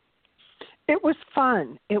 It was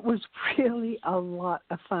fun. It was really a lot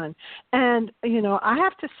of fun. And, I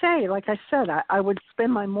have to say, like I said, I would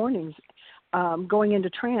spend my mornings going into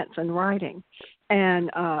trance and writing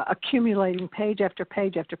and accumulating page after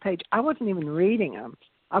page after page. I wasn't even reading them.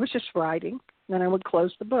 I was just writing. Then I would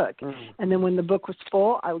close the book. And then when the book was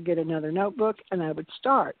full, I would get another notebook and I would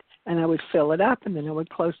start. And I would fill it up, and then I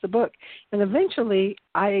would close the book. And eventually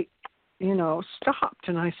I, stopped,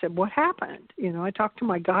 and I said, what happened? I talked to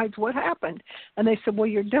my guides, what happened? And they said, well,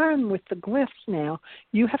 you're done with the glyphs now.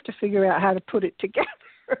 You have to figure out how to put it together.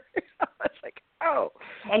 I was like, oh.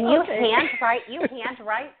 And you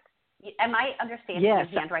handwrite? Am I understanding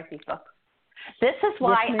you handwrite these books? This is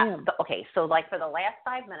why, so like for the last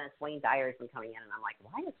 5 minutes, Wayne Dyer's been coming in, and I'm like,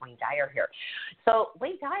 why is Wayne Dyer here? So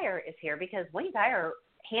Wayne Dyer is here because Wayne Dyer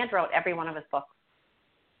hand wrote every one of his books.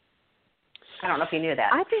 I don't know if you knew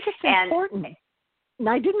that. I think it's important. And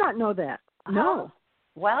I did not know that. No.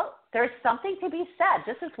 Well, there's something to be said.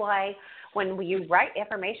 This is why when you write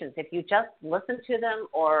affirmations, if you just listen to them,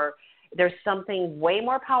 or there's something way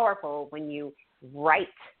more powerful when you write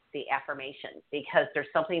the affirmation, because there's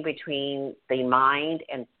something between the mind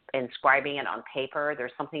and inscribing it on paper.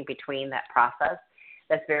 There's something between that process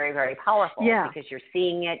that's very, very powerful because you're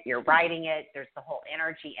seeing it, you're writing it, there's the whole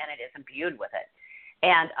energy in it, is imbued with it.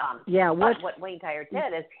 And what Wayne Dyer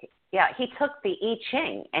did is, he took the I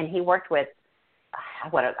Ching and he worked with,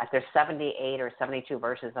 there's 78 or 72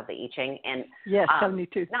 verses of the I Ching. And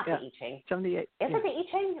 72. Not the I Ching. 78. Is it the I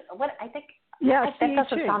Ching? What, I think, that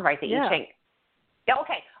doesn't sound right, the I Ching. Yeah,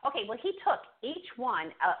 okay. Well, he took each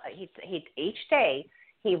one, each day,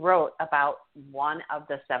 he wrote about one of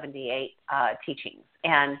the 78 teachings,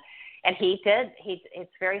 and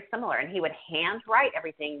it's very similar. And he would handwrite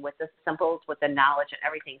everything with the symbols, with the knowledge and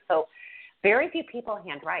everything. So very few people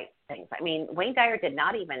handwrite things. I mean, Wayne Dyer did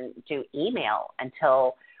not even do email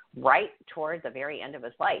until right toward the very end of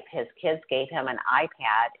his life. His kids gave him an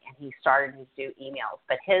iPad, and he started to do emails.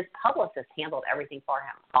 But his publicist handled everything for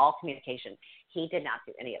him, all communication. He did not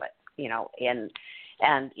do any of it,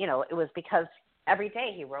 and it was because every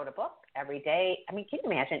day he wrote a book. Every day, I mean, can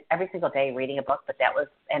you imagine every single day reading a book? But that was,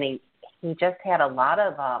 and he just had a lot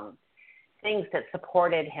of things that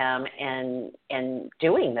supported him in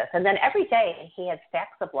doing this. And then every day he had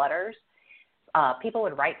stacks of letters people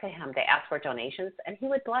would write to him. They asked for donations, and he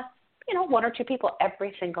would bless, one or two people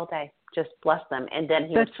every single day. Just bless them, and then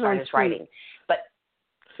he would start his writing.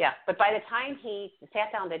 But by the time he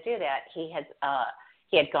sat down to do that, he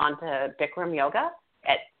had gone to Bikram yoga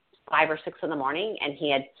at 5 or 6 in the morning, and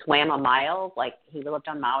he had swam a mile. Like, he lived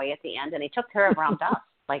on Maui at the end, and he took care of Ram Dass.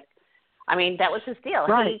 That was his deal.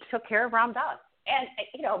 Right. He took care of Ram Dass. And,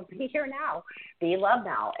 be here now, be loved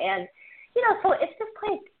now. And, so it's just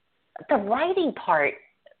like the writing part.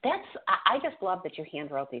 I just love that you hand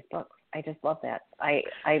wrote these books. I just love that.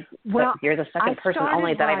 You're the second person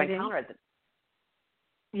only that I've encountered.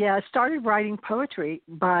 Yeah, I started writing poetry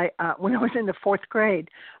by when I was in the 4th grade,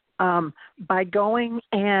 by going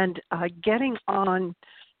and getting on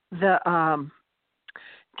the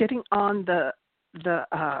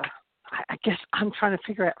I guess I'm trying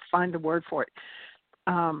to find the word for it.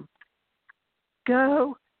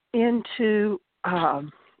 Go into a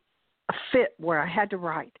fit where I had to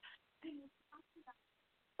write.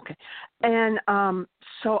 Okay, and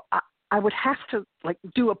so I would have to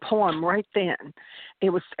do a poem right then. It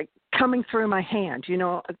was coming through my hand.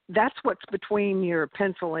 That's what's between your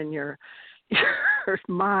pencil and your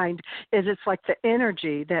mind. Is it's like the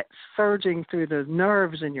energy that's surging through the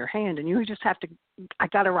nerves in your hand, and you just have to. I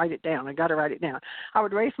got to write it down. I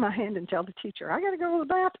would raise my hand and tell the teacher, I got to go to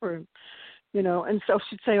the bathroom. And so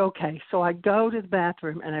she'd say, okay. So I go to the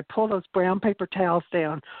bathroom and I pull those brown paper towels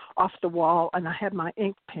down off the wall, and I had my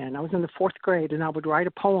ink pen. I was in the 4th grade, and I would write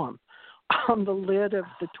a poem on the lid of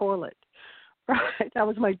the toilet. Right, that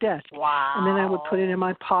was my desk. Wow. And then I would put it in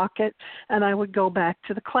my pocket, and I would go back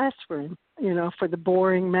to the classroom, for the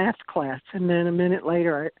boring math class. And then a minute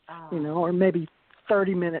later, or maybe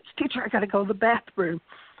 30 minutes, teacher, I got to go to the bathroom.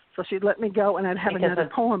 So she'd let me go, and I'd have another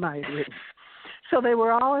poem I had written. So they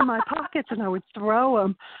were all in my pockets, and I would throw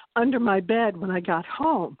them under my bed when I got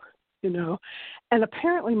home, And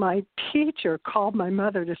apparently my teacher called my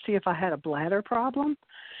mother to see if I had a bladder problem.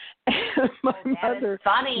 And my mother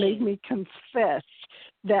made me confess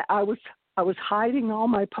that I was hiding all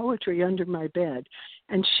my poetry under my bed.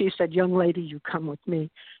 And she said, young lady, you come with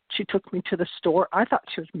me. She took me to the store. I thought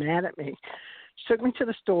she was mad at me. She took me to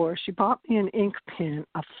the store. She bought me an ink pen,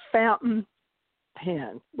 a fountain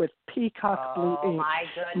pen with peacock blue ink. My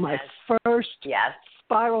goodness. My first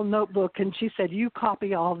spiral notebook. And she said, you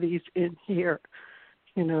copy all these in here,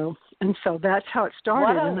 And so that's how it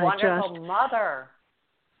started. What a wonderful mother.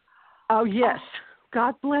 Oh, yes.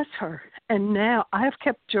 God bless her. And now I have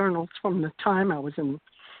kept journals from the time I was in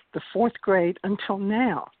the 4th grade until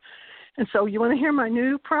now. And so you want to hear my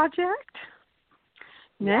new project?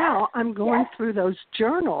 Now I'm going through those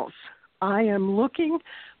journals. I am looking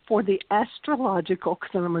for the astrological,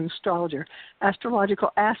 because I'm an astrologer,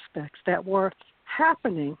 astrological aspects that were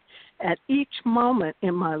happening at each moment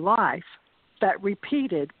in my life that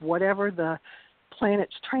repeated whatever the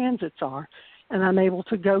planet's transits are. And I'm able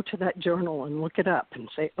to go to that journal and look it up and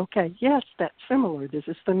say, okay, yes, that's similar. This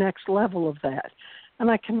is the next level of that. And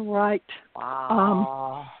I can write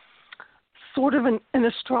sort of an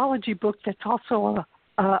astrology book that's also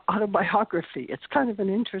a autobiography. It's kind of an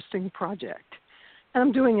interesting project. And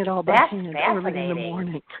I'm doing it all by hand early in the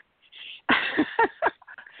morning.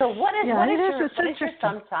 So what is your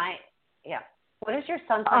sun sign? Yeah. What is your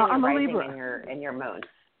sun sign and rising in your moon?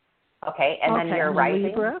 Okay, and then your rising?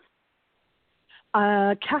 Libra.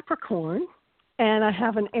 Capricorn, and I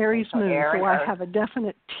have an Aries moon, so I have a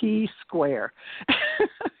definite T-square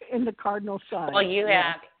in the cardinal sign. Well, you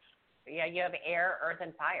have air, earth,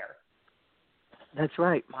 and fire. That's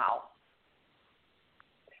right. Wow.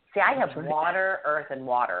 See, I have water, earth, and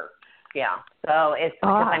water. Yeah, so it's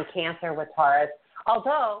because I'm Cancer with Taurus.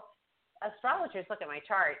 Although astrologers look at my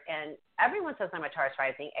chart, and everyone says I'm a Taurus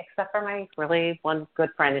rising, except for my really one good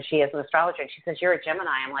friend, and she is an astrologer, and she says, you're a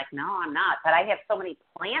Gemini. I'm like, no, I'm not. But I have so many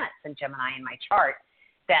planets in Gemini in my chart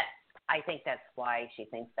that I think that's why she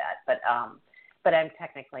thinks that. But I'm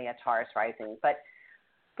technically a Taurus rising. But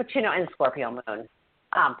in Scorpio moon.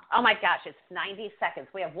 Oh, my gosh, it's 90 seconds.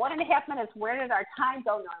 We have 1.5 minutes. Where did our time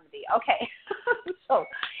go, Normandy? Okay. So,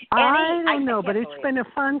 I don't know, but it's been a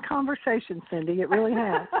fun conversation, Cindy. It really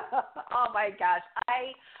has. Oh, my gosh.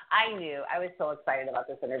 I knew. I was so excited about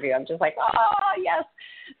this interview. I'm just like, oh, yes.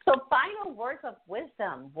 So final words of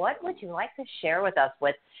wisdom. What would you like to share with us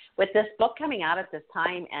with this book coming out at this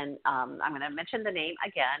time? And I'm going to mention the name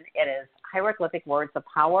again. It is Hieroglyphic Words of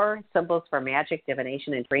Power, Symbols for Magic,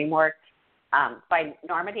 Divination, and Dreamwork. By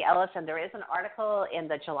Normandy Ellis, and there is an article in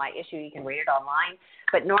the July issue. You can read it online.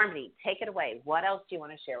 But Normandy, take it away. What else do you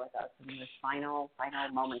want to share with us in this final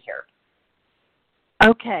moment here?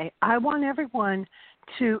 Okay. I want everyone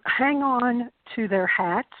to hang on to their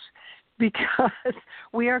hats, because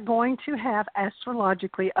we are going to have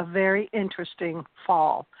astrologically a very interesting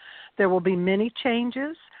fall. There will be many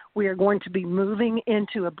changes. We are going to be moving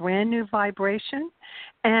into a brand new vibration,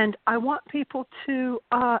 and I want people to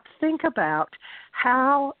think about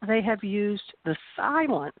how they have used the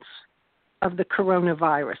silence of the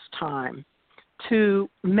coronavirus time to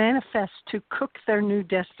manifest, to cook their new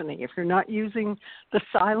destiny. If you're not using the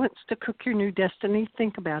silence to cook your new destiny,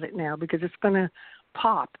 think about it now, because it's going to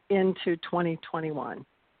pop into 2021.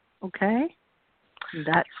 Okay?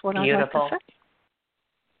 That's what I'd like to say.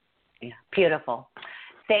 Yeah, beautiful.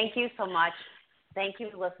 Thank you so much. Thank you,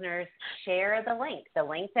 listeners. Share the link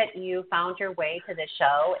that you found your way to the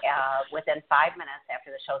show. Within 5 minutes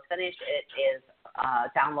after the show's finished, it is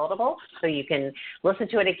downloadable, so you can listen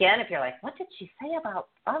to it again. If you're like, what did she say about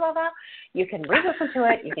blah, blah, blah? You can re-listen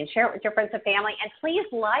to it. You can share it with your friends and family. And please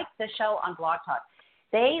like the show on Blog Talk.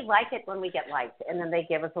 They like it when we get liked, and then they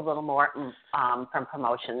give us a little more from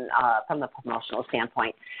the promotional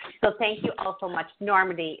standpoint. So thank you all so much.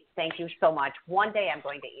 Normandy, thank you so much. One day I'm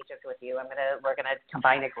going to Egypt with you. We're gonna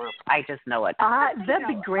combine a group. I just know it. That'd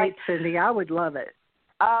be great, Cindy. I would love it.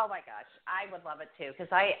 Oh my gosh, I would love it too, because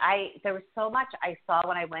there was so much I saw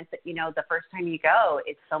when I went that, the first time you go,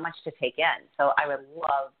 it's so much to take in. So I would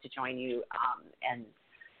love to join you and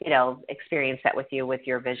experience that with you with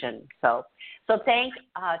your vision. So thank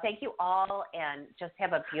you all, and just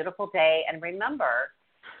have a beautiful day. And remember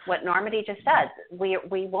what Normandy just said. We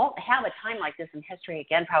won't have a time like this in history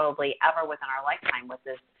again, probably ever within our lifetime, with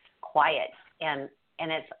this quiet, and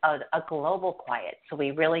it's a global quiet. So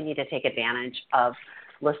we really need to take advantage of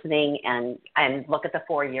listening and look at the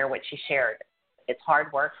 4-year, which she shared. It's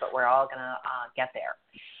hard work, but we're all gonna get there.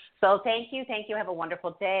 So thank you. Have a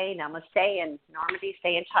wonderful day. Namaste, and Normandy,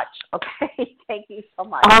 stay in touch. Okay. Thank you so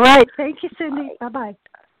much. All right. Thank you, Cindy. Bye-bye.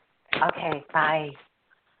 Okay. Bye.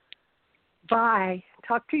 Bye.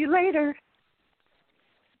 Talk to you later.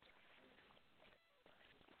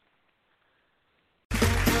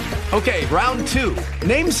 Okay, round 2.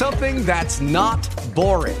 Name something that's not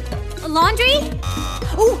boring. A laundry?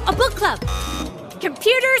 Ooh, a book club.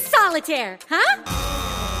 Computer solitaire, huh?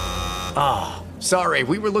 Ah, sorry,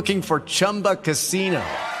 we were looking for Chumba Casino.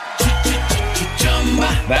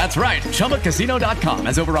 That's right, ChumbaCasino.com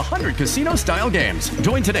has over 100 casino-style games.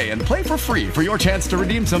 Join today and play for free for your chance to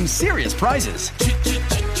redeem some serious prizes.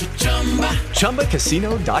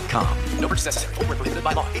 ChumbaCasino.com. No purchase necessary. Void where prohibited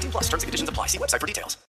by law. 18+. Terms and conditions apply. See website for details.